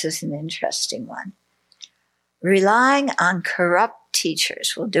 this is an interesting one. Relying on corrupt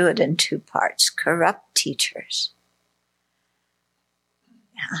teachers. We'll do it in 2 parts. Corrupt teachers.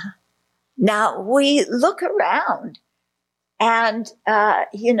 Yeah. Now, we look around and,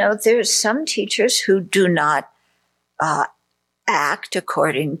 there's some teachers who do not act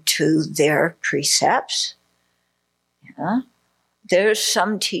according to their precepts. Yeah. There's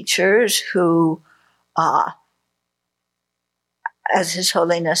some teachers who, as His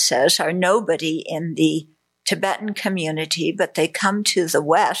Holiness says, are nobody in the Tibetan community, but they come to the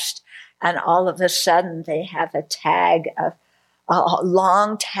West and all of a sudden they have a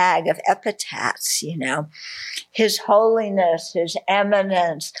long tag of epithets, His Holiness, His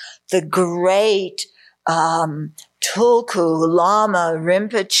Eminence, the great Tulku Lama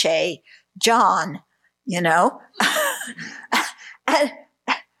Rinpoche John, and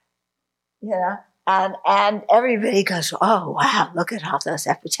everybody goes, oh, wow, look at all those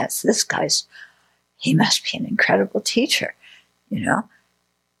epithets. This guy's, he must be an incredible teacher,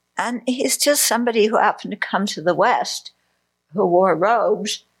 And he's just somebody who happened to come to the West, who wore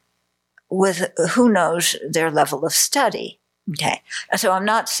robes with who knows their level of study. Okay. So I'm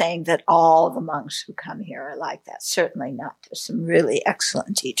not saying that all the monks who come here are like that. Certainly not. There's some really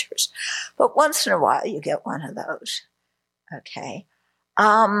excellent teachers. But once in a while you get one of those. Okay.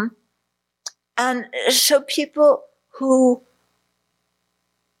 And so people who,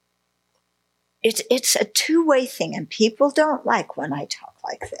 it's a 2-way thing, and people don't like when I talk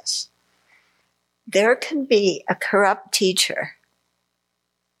like this. there can be a corrupt teacher,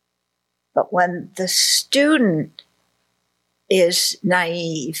 but when the student is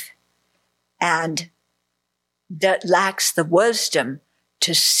naive and that lacks the wisdom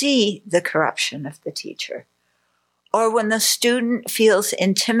to see the corruption of the teacher, or when the student feels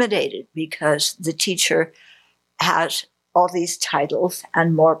intimidated because the teacher has all these titles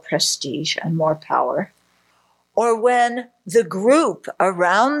and more prestige and more power, or when the group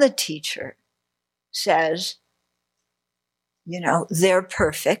around the teacher says, they're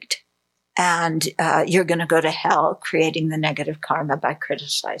perfect and you're going to go to hell, creating the negative karma by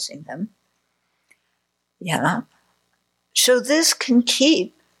criticizing them. So this can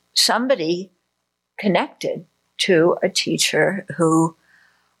keep somebody connected to a teacher whose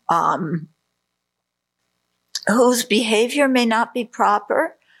behavior may not be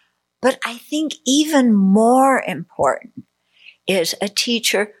proper. But I think even more important is a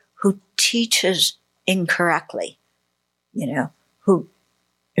teacher who teaches incorrectly,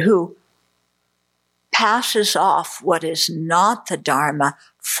 who passes off what is not the Dharma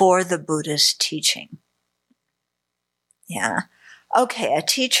for the Buddha's teaching. Okay, a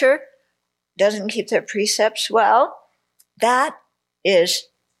teacher doesn't keep their precepts well. That is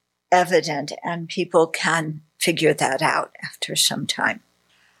evident, and people can figure that out after some time.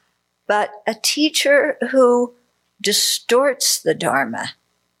 But a teacher who distorts the Dharma,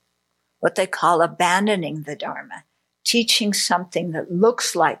 what they call abandoning the Dharma, teaching something that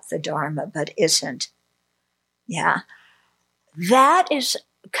looks like the Dharma but isn't, that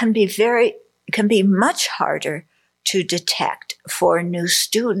can be much harder to detect for new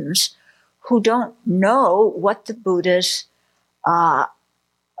students who don't know what the Buddha's, what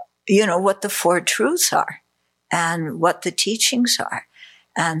the Four Truths are and what the teachings are.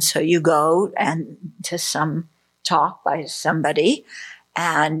 And so you go to some talk by somebody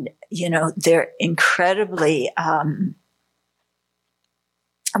and, they're incredibly,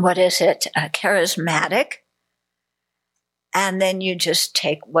 charismatic. And then you just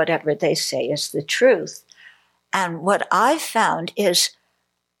take whatever they say as the truth. And what I found is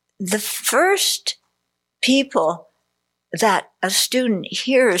the first people that a student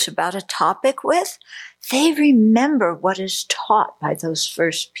hears about a topic with, they remember what is taught by those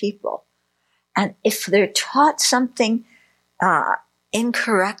first people. And if they're taught something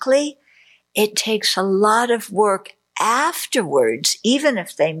incorrectly, it takes a lot of work afterwards, even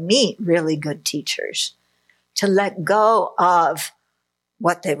if they meet really good teachers, to let go of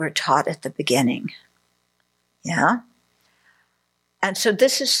what they were taught at the beginning. And so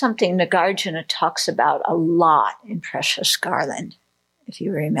this is something Nagarjuna talks about a lot in Precious Garland, if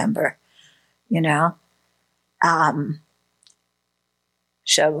you remember,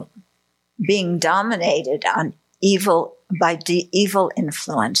 So being dominated by evil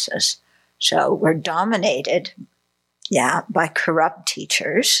influences. So we're dominated, by corrupt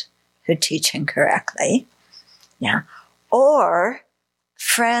teachers who teach incorrectly, or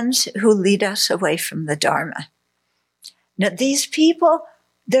friends who lead us away from the Dharma. Now, these people,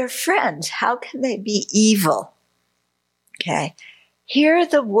 they're friends. How can they be evil? Okay. Here,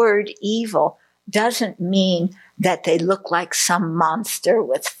 the word evil doesn't mean that they look like some monster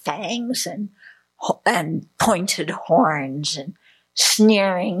with fangs and pointed horns and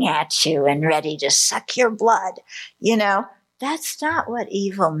sneering at you and ready to suck your blood. That's not what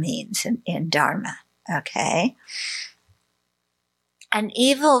evil means in Dharma. Okay. An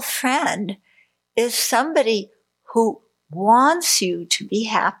evil friend is somebody who wants you to be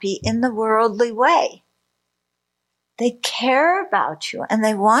happy in the worldly way. They care about you and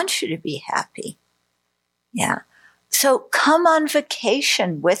they want you to be happy. So come on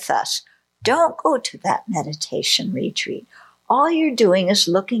vacation with us. Don't go to that meditation retreat. All you're doing is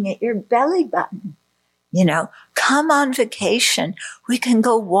looking at your belly button. Come on vacation. We can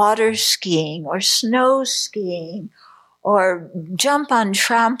go water skiing or snow skiing or jump on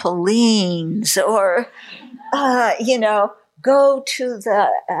trampolines or, go to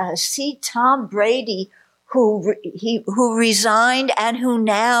see Tom Brady, who resigned and who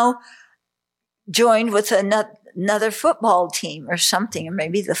now joined with another football team or something, or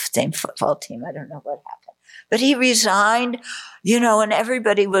maybe the same football team. I don't know what happened. But he resigned, and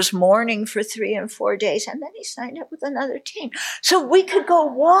everybody was mourning for 3 and 4 days. And then he signed up with another team. So we could go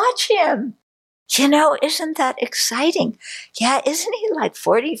watch him. Isn't that exciting? Isn't he like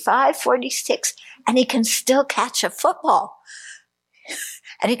 45, 46? And he can still catch a football.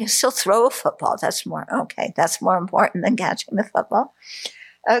 And he can still throw a football. That's more important than catching the football.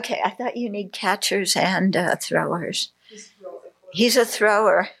 Okay, I thought you need catchers and throwers. He's a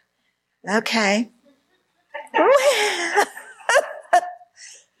thrower. Okay.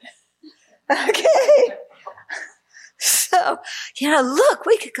 Okay. So, look,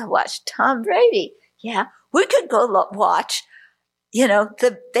 we could go watch Tom Brady. Yeah. We could go watch,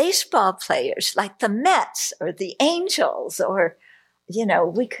 the baseball players like the Mets or the Angels, or,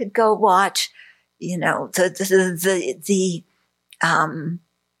 we could go watch,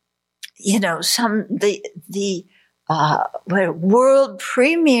 world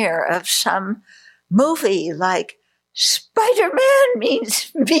premiere of some movie like Spider-Man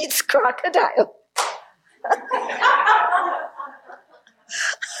meets Crocodile.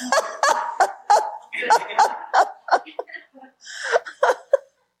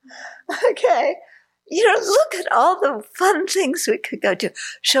 Okay. Look at all the fun things we could go to.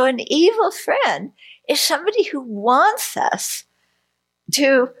 So an evil friend is somebody who wants us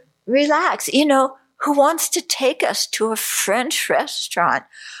to relax, who wants to take us to a French restaurant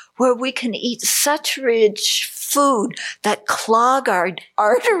where we can eat such rich food that clog our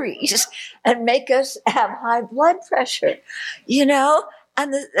arteries and make us have high blood pressure,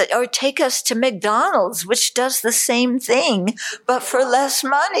 or take us to McDonald's, which does the same thing, but for less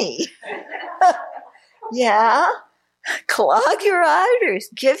money. Yeah. Clog your arteries,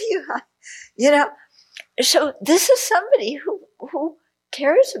 give you, So this is somebody who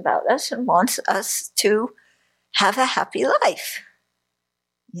cares about us and wants us to have a happy life,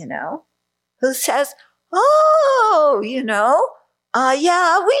 who says, oh,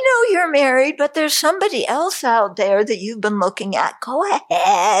 yeah, we know you're married, but there's somebody else out there that you've been looking at. Go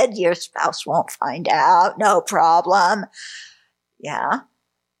ahead. Your spouse won't find out. No problem. Yeah.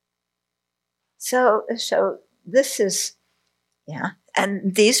 So this is, yeah.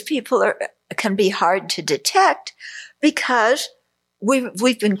 And these people can be hard to detect because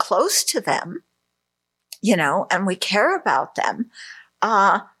we've been close to them, and we care about them.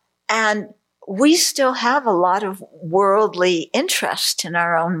 And we still have a lot of worldly interest in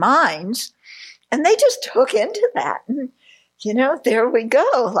our own minds, and they just hook into that. And, there we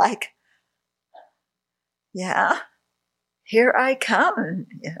go. Like, yeah, here I come,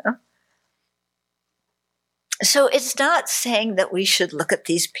 So it's not saying that we should look at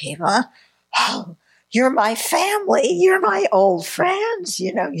these people, oh, you're my family, you're my old friends,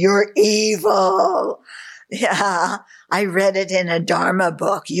 you're evil. Yeah, I read it in a Dharma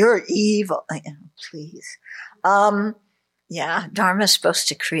book. You're evil. Please. Yeah, Dharma's supposed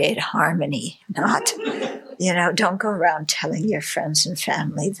to create harmony, not, don't go around telling your friends and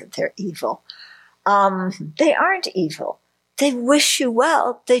family that they're evil. They aren't evil. They wish you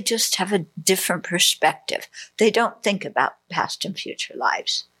well. They just have a different perspective. They don't think about past and future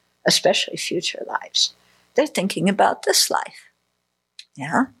lives, especially future lives. They're thinking about this life.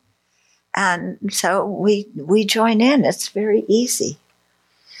 Yeah. And so we join in. It's very easy.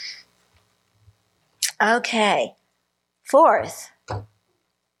 Okay. Fourth,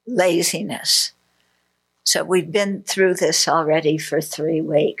 laziness. So we've been through this already for 3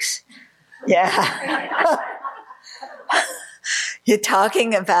 weeks. Yeah. You're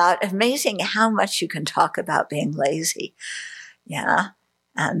talking about, amazing how much you can talk about being lazy. Yeah.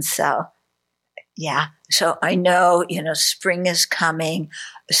 And so, yeah. So I know, spring is coming.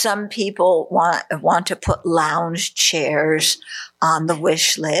 Some people want to put lounge chairs on the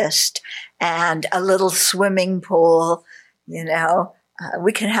wish list and a little swimming pool,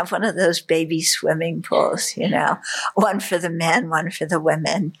 we can have one of those baby swimming pools, one for the men, one for the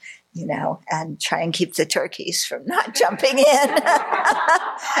women, and try and keep the turkeys from not jumping in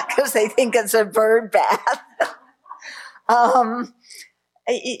because they think it's a bird bath.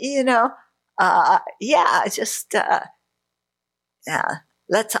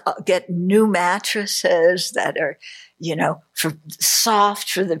 Let's get new mattresses that are, for soft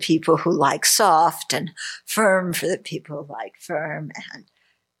for the people who like soft and firm for the people who like firm. And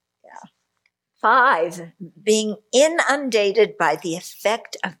 5, being inundated by the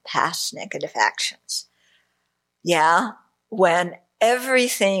effect of past negative actions. Yeah, when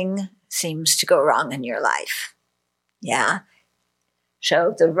everything seems to go wrong in your life. Yeah.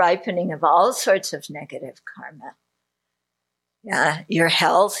 So the ripening of all sorts of negative karma. Yeah, your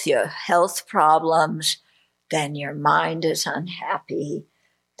health problems, then your mind is unhappy,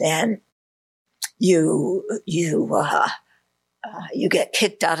 then you get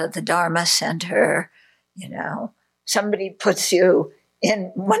kicked out of the Dharma center, somebody puts you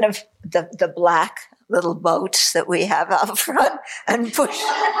in one of the black little boats that we have out front and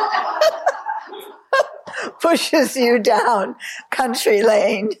pushes you down country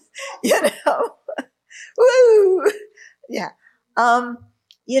lane, Woo! Yeah.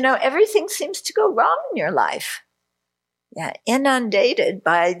 Everything seems to go wrong in your life. Yeah, inundated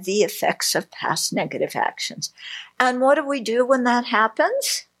by the effects of past negative actions. And what do we do when that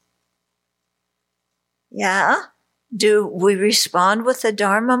happens? Yeah? Do we respond with the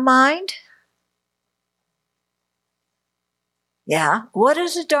Dharma mind? Yeah? What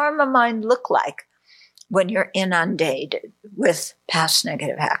does a Dharma mind look like when you're inundated with past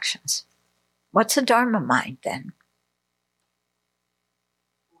negative actions? What's a Dharma mind then?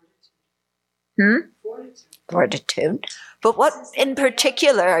 Fortitude. But what in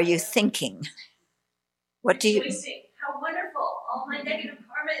particular are you thinking? What do you... How wonderful. All my negative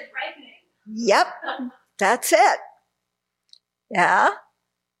karma is ripening. Yep. That's it. Yeah.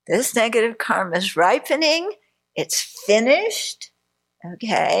 This negative karma is ripening. It's finished.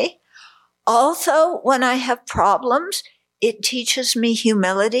 Okay. Also, when I have problems, it teaches me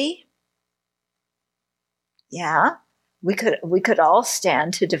humility. Yeah. We could all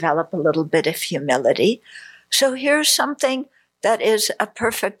stand to develop a little bit of humility. So here's something that is a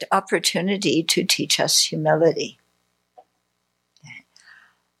perfect opportunity to teach us humility. Okay.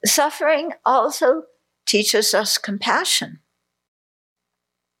 Suffering also teaches us compassion.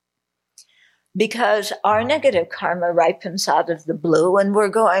 Because our negative karma ripens out of the blue and we're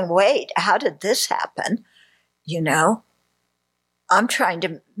going, wait, how did this happen? You know, I'm trying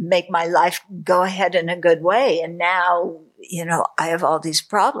to make my life go ahead in a good way. And now, you know, I have all these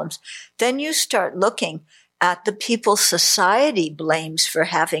problems. Then you start looking at the people society blames for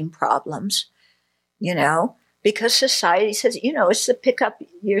having problems, you know, because society says, you know, it's to pick up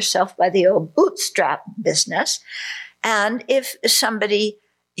yourself by the old bootstrap business. And if somebody,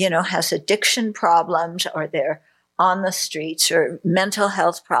 you know, has addiction problems or they're on the streets or mental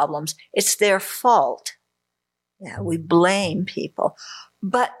health problems, it's their fault. Yeah, we blame people.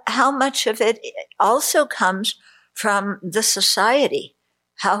 But how much of it also comes from the society?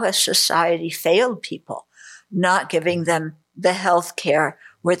 How has society failed people? Not giving them the health care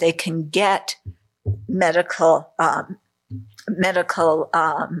where they can get medical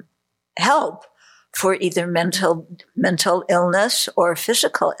help for either mental illness or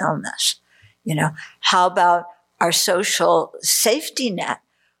physical illness. You know, how about our social safety net,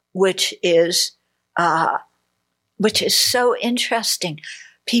 which is so interesting.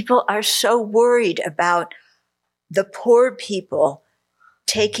 People are so worried about the poor people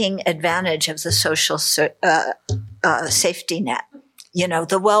taking advantage of the social safety net. You know,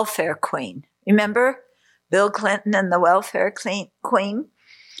 the welfare queen. Remember Bill Clinton and the welfare queen?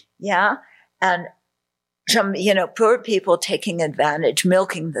 Yeah. And some, you know, poor people taking advantage,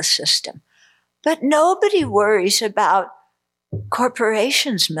 milking the system. But nobody worries about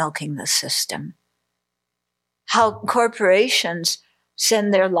corporations milking the system. How corporations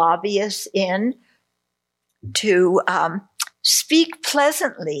send their lobbyists in to speak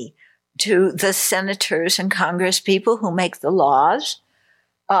pleasantly to the senators and Congress people who make the laws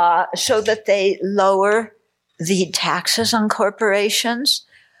so that they lower the taxes on corporations,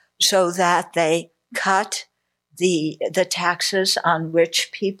 so that they cut the taxes on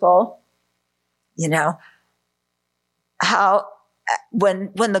rich people. You know, how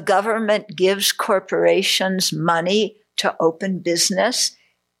when the government gives corporations money to open business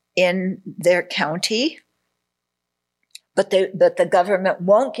in their county, but the government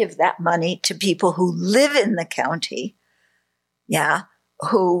won't give that money to people who live in the county, yeah,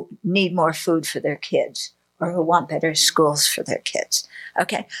 who need more food for their kids or who want better schools for their kids.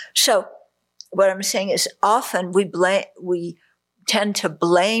 Okay, so what I'm saying is often we tend to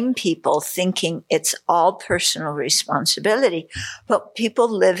blame people thinking it's all personal responsibility, but people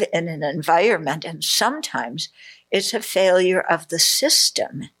live in an environment and sometimes it's a failure of the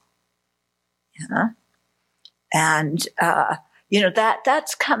system. Yeah. And, you know,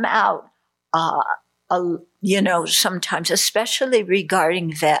 that's come out, you know, sometimes, especially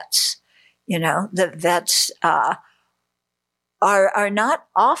regarding vets. You know, the vets are not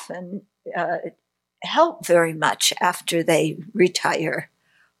often help very much after they retire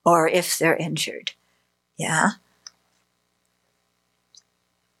or if they're injured. Yeah.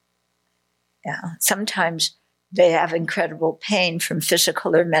 Yeah. Sometimes they have incredible pain from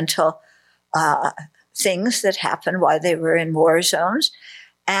physical or mental things that happened while they were in war zones.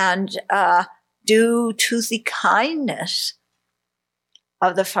 And due to the kindness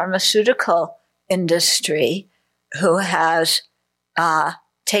of the pharmaceutical industry, who has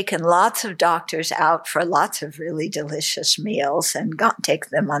taken lots of doctors out for lots of really delicious meals and take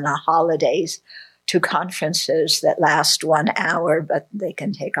them on holidays to conferences that last 1 hour, but they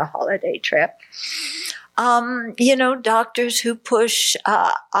can take a holiday trip. You know, doctors who push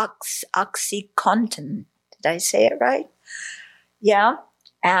OxyContin. Did I say it right? Yeah.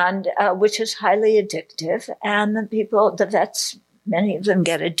 And which is highly addictive. And the vets, many of them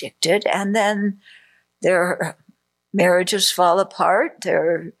get addicted. And then their marriages fall apart.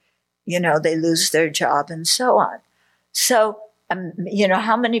 Their they lose their job and so on. So,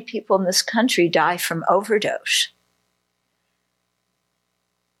 how many people in this country die from overdose?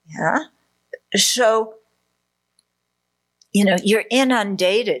 Yeah. So, you're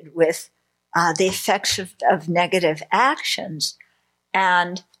inundated with the effects of negative actions,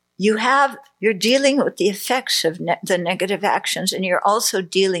 and you're dealing with the effects of the negative actions, and you're also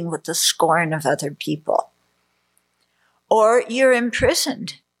dealing with the scorn of other people. Or you're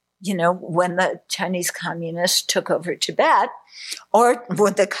imprisoned, when the Chinese communists took over Tibet, or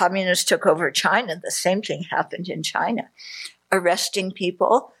when the communists took over China, the same thing happened in China. Arresting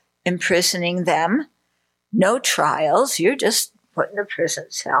people, imprisoning them, no trials, you're just put in a prison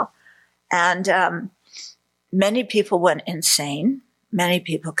cell. And many people went insane. Many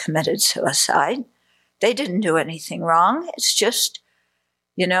people committed suicide. They didn't do anything wrong. It's just,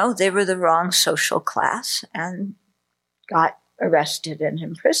 they were the wrong social class and got arrested and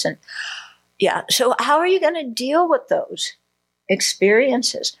imprisoned. Yeah, so how are you going to deal with those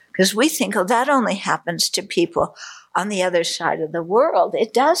experiences? Because we think, that only happens to people on the other side of the world.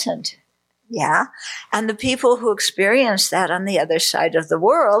 It doesn't. Yeah. And the people who experienced that on the other side of the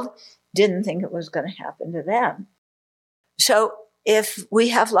world didn't think it was going to happen to them. So if we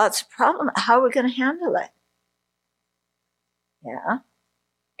have lots of problems, how are we going to handle it? Yeah.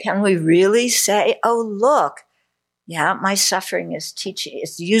 Can we really say, look, my suffering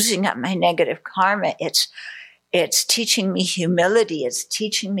is using up my negative karma. It's teaching me humility. It's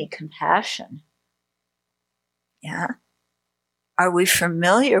teaching me compassion. Yeah. Are we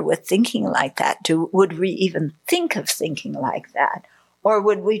familiar with thinking like that? Would we even think of thinking like that? Or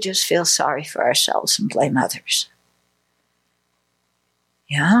would we just feel sorry for ourselves and blame others?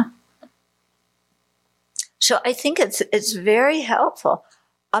 Yeah. So I think it's very helpful.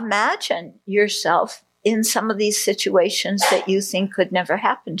 Imagine yourself in some of these situations that you think could never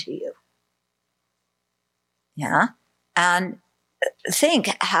happen to you. Yeah. And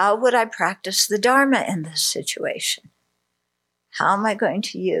think, how would I practice the Dharma in this situation? How am I going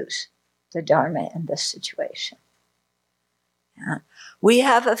to use the Dharma in this situation? Yeah. We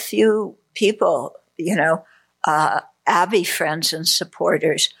have a few people, Abbey friends and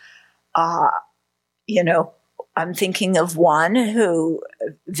supporters. I'm thinking of one who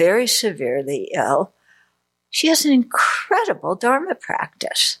very severely ill. She has an incredible Dharma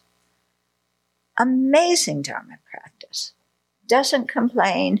practice. Amazing Dharma practice. Doesn't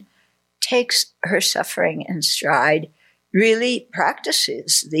complain, takes her suffering in stride, really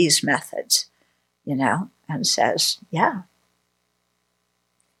practices these methods, and says,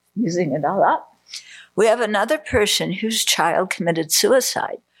 using it all up. We have another person whose child committed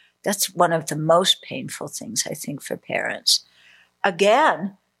suicide. That's one of the most painful things, I think, for parents.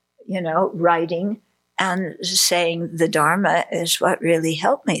 Again, writing and saying the Dharma is what really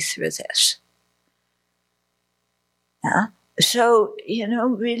helped me through this. Yeah. So,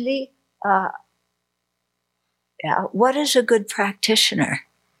 really, what is a good practitioner?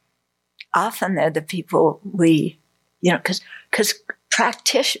 Often they're the people because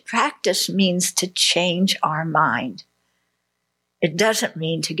practice means to change our mind. It doesn't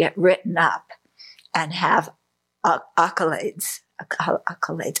mean to get written up and have accolades.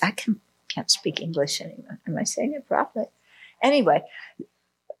 Accolades. I can't speak English anymore. Am I saying it properly? Anyway,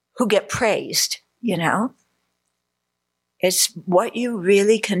 who get praised, It's what you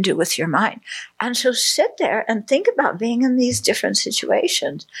really can do with your mind. And so sit there and think about being in these different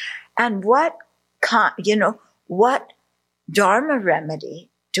situations and what Dharma remedy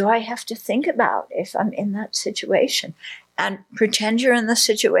do I have to think about if I'm in that situation? And pretend you're in the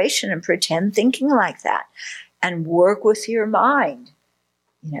situation and pretend thinking like that and work with your mind,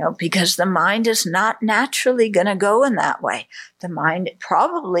 because the mind is not naturally going to go in that way. The mind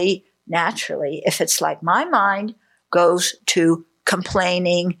probably naturally, if it's like my mind, goes to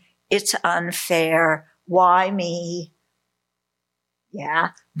complaining, it's unfair, why me? Yeah,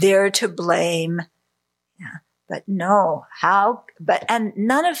 they're to blame. Yeah, but no, and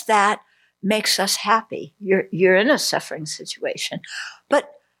none of that makes us happy. You're in a suffering situation,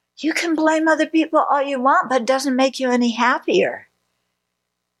 but you can blame other people all you want, but it doesn't make you any happier.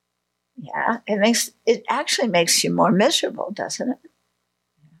 Yeah, it actually makes you more miserable, doesn't it?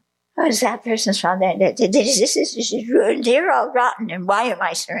 Oh, is that person's fault? This is ruined. They're all rotten, and why am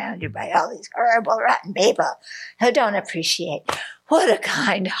I surrounded by all these horrible, rotten people who don't appreciate what a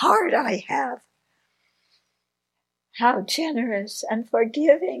kind heart I have? How generous and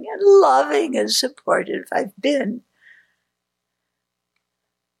forgiving and loving and supportive I've been.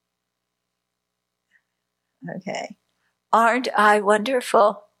 Okay. Aren't I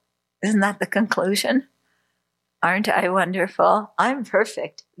wonderful? Isn't that the conclusion? Aren't I wonderful? I'm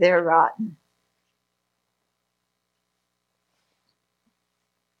perfect. They're rotten.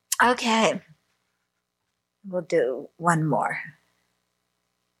 Okay. We'll do one more.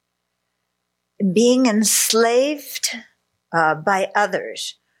 Being enslaved by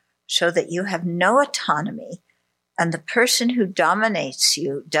others so that you have no autonomy and the person who dominates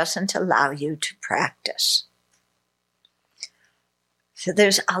you doesn't allow you to practice. So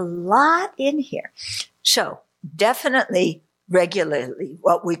there's a lot in here. So definitely regularly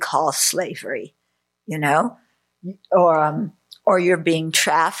what we call slavery, or you're being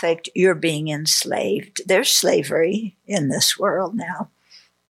trafficked, you're being enslaved. There's slavery in this world now.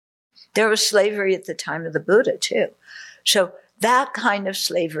 There was slavery at the time of the Buddha too. So that kind of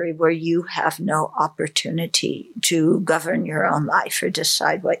slavery where you have no opportunity to govern your own life or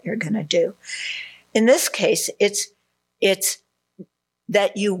decide what you're going to do. In this case, it's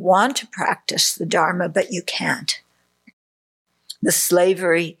that you want to practice the Dharma, but you can't. The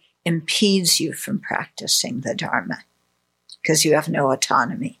slavery impedes you from practicing the Dharma because you have no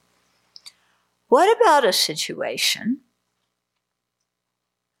autonomy. What about a situation?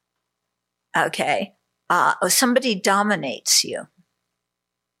 Okay, somebody dominates you.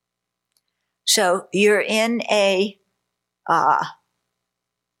 So you're in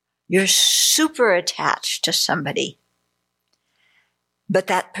you're super attached to somebody, but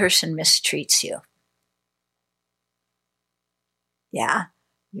that person mistreats you. Yeah,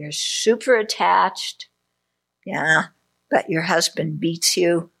 you're super attached. Yeah, but your husband beats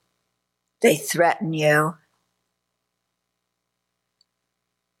you. They threaten you.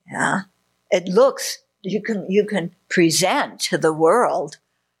 Yeah, it looks, you can present to the world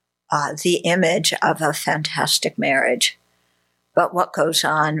the image of a fantastic marriage. But what goes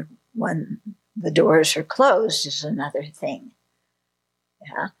on when the doors are closed is another thing.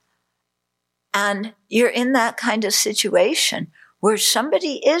 Yeah. And you're in that kind of situation where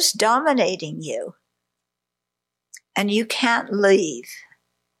somebody is dominating you and you can't leave.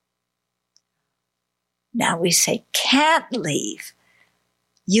 Now we say can't leave.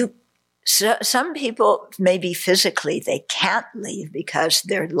 Some people, maybe physically, they can't leave because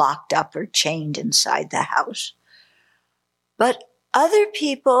they're locked up or chained inside the house. But other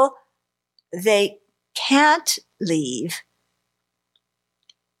people, they can't leave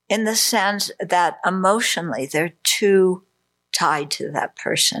in the sense that emotionally they're too tied to that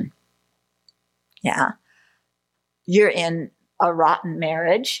person. Yeah. You're in a rotten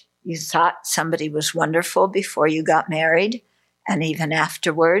marriage. You thought somebody was wonderful before you got married and even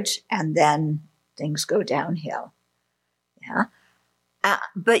afterwards, and then things go downhill. Yeah.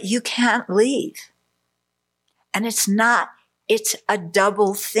 But you can't leave. And it's a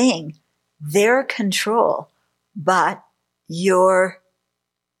double thing. Their control, but your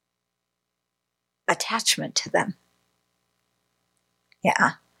attachment to them.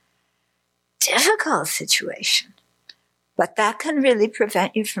 Yeah. Difficult situation. But that can really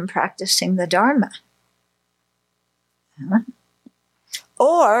prevent you from practicing the Dharma. Yeah.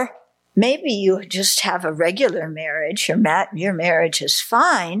 Or maybe you just have a regular marriage. Your marriage is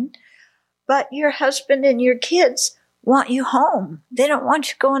fine, but your husband and your kids want you home. They don't want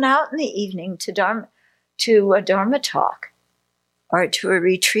you going out in the evening to a Dharma talk or to a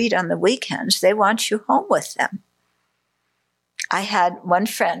retreat on the weekends. They want you home with them. I had one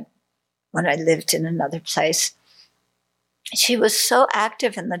friend when I lived in another place. She was so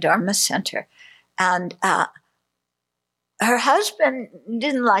active in the Dharma Center, and her husband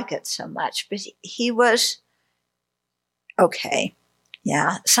didn't like it so much, but he was okay.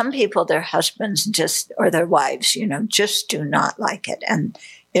 Yeah, some people, their husbands or their wives, just do not like it, and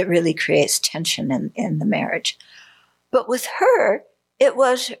it really creates tension in the marriage. But with her, it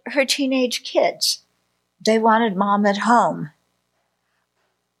was her teenage kids. They wanted mom at home.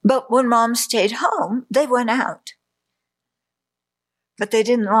 But when mom stayed home, they went out. But they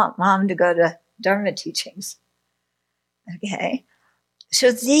didn't want mom to go to Dharma teachings. Okay?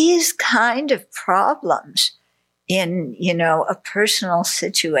 So these kind of problems in, a personal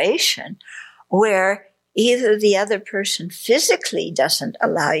situation where either the other person physically doesn't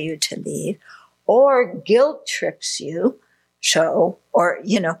allow you to leave or guilt trips you, or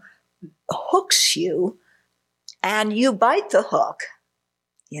hooks you, and you bite the hook.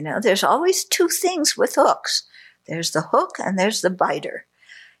 There's always two things with hooks. There's the hook and there's the biter,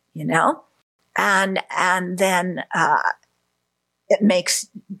 and then it makes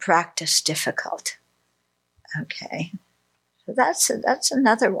practice difficult. Okay. So that's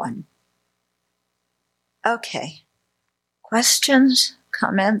another one. Okay. Questions,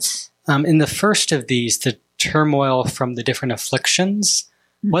 comments? In the first of these, the turmoil from the different afflictions,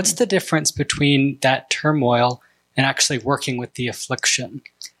 what's the difference between that turmoil and actually working with the affliction.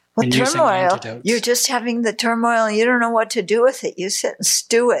 Well, and using turmoil, antidotes. you're just having the turmoil and you don't know what to do with it. You sit and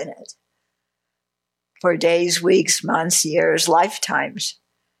stew in it for days, weeks, months, years, lifetimes.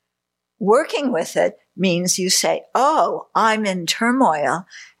 Working with it means you say, oh, I'm in turmoil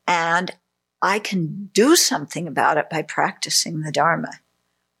and I can do something about it by practicing the Dharma.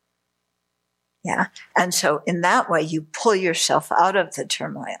 Yeah. And so in that way, you pull yourself out of the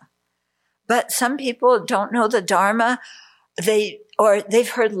turmoil. But some people don't know the Dharma. They've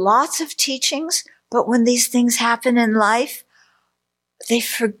heard lots of teachings, but when these things happen in life, they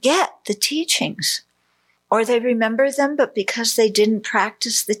forget the teachings. Or they remember them, but because they didn't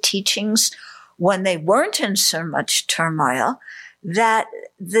practice the teachings when they weren't in so much turmoil, that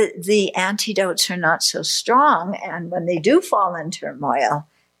the antidotes are not so strong. And when they do fall in turmoil,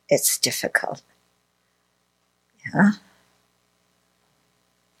 it's difficult. Yeah.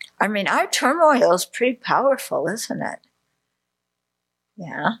 I mean, our turmoil is pretty powerful, isn't it?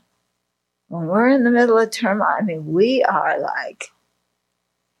 Yeah. When we're in the middle of turmoil, I mean, we are like,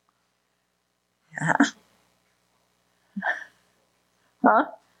 yeah. Huh?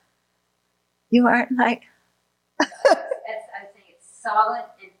 You aren't like... I think it's solid,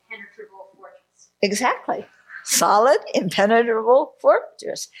 impenetrable fortress. Exactly. Solid, impenetrable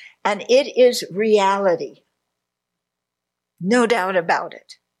fortress. And it is reality. No doubt about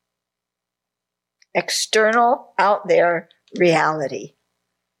it. External, out there reality.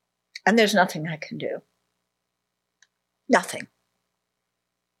 And there's nothing I can do. Nothing.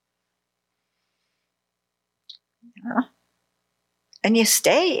 Yeah. And you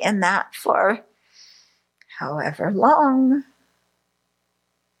stay in that for however long.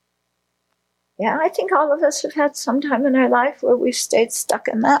 Yeah, I think all of us have had some time in our life where we've stayed stuck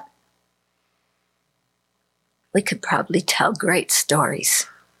in that. We could probably tell great stories.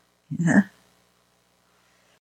 Yeah.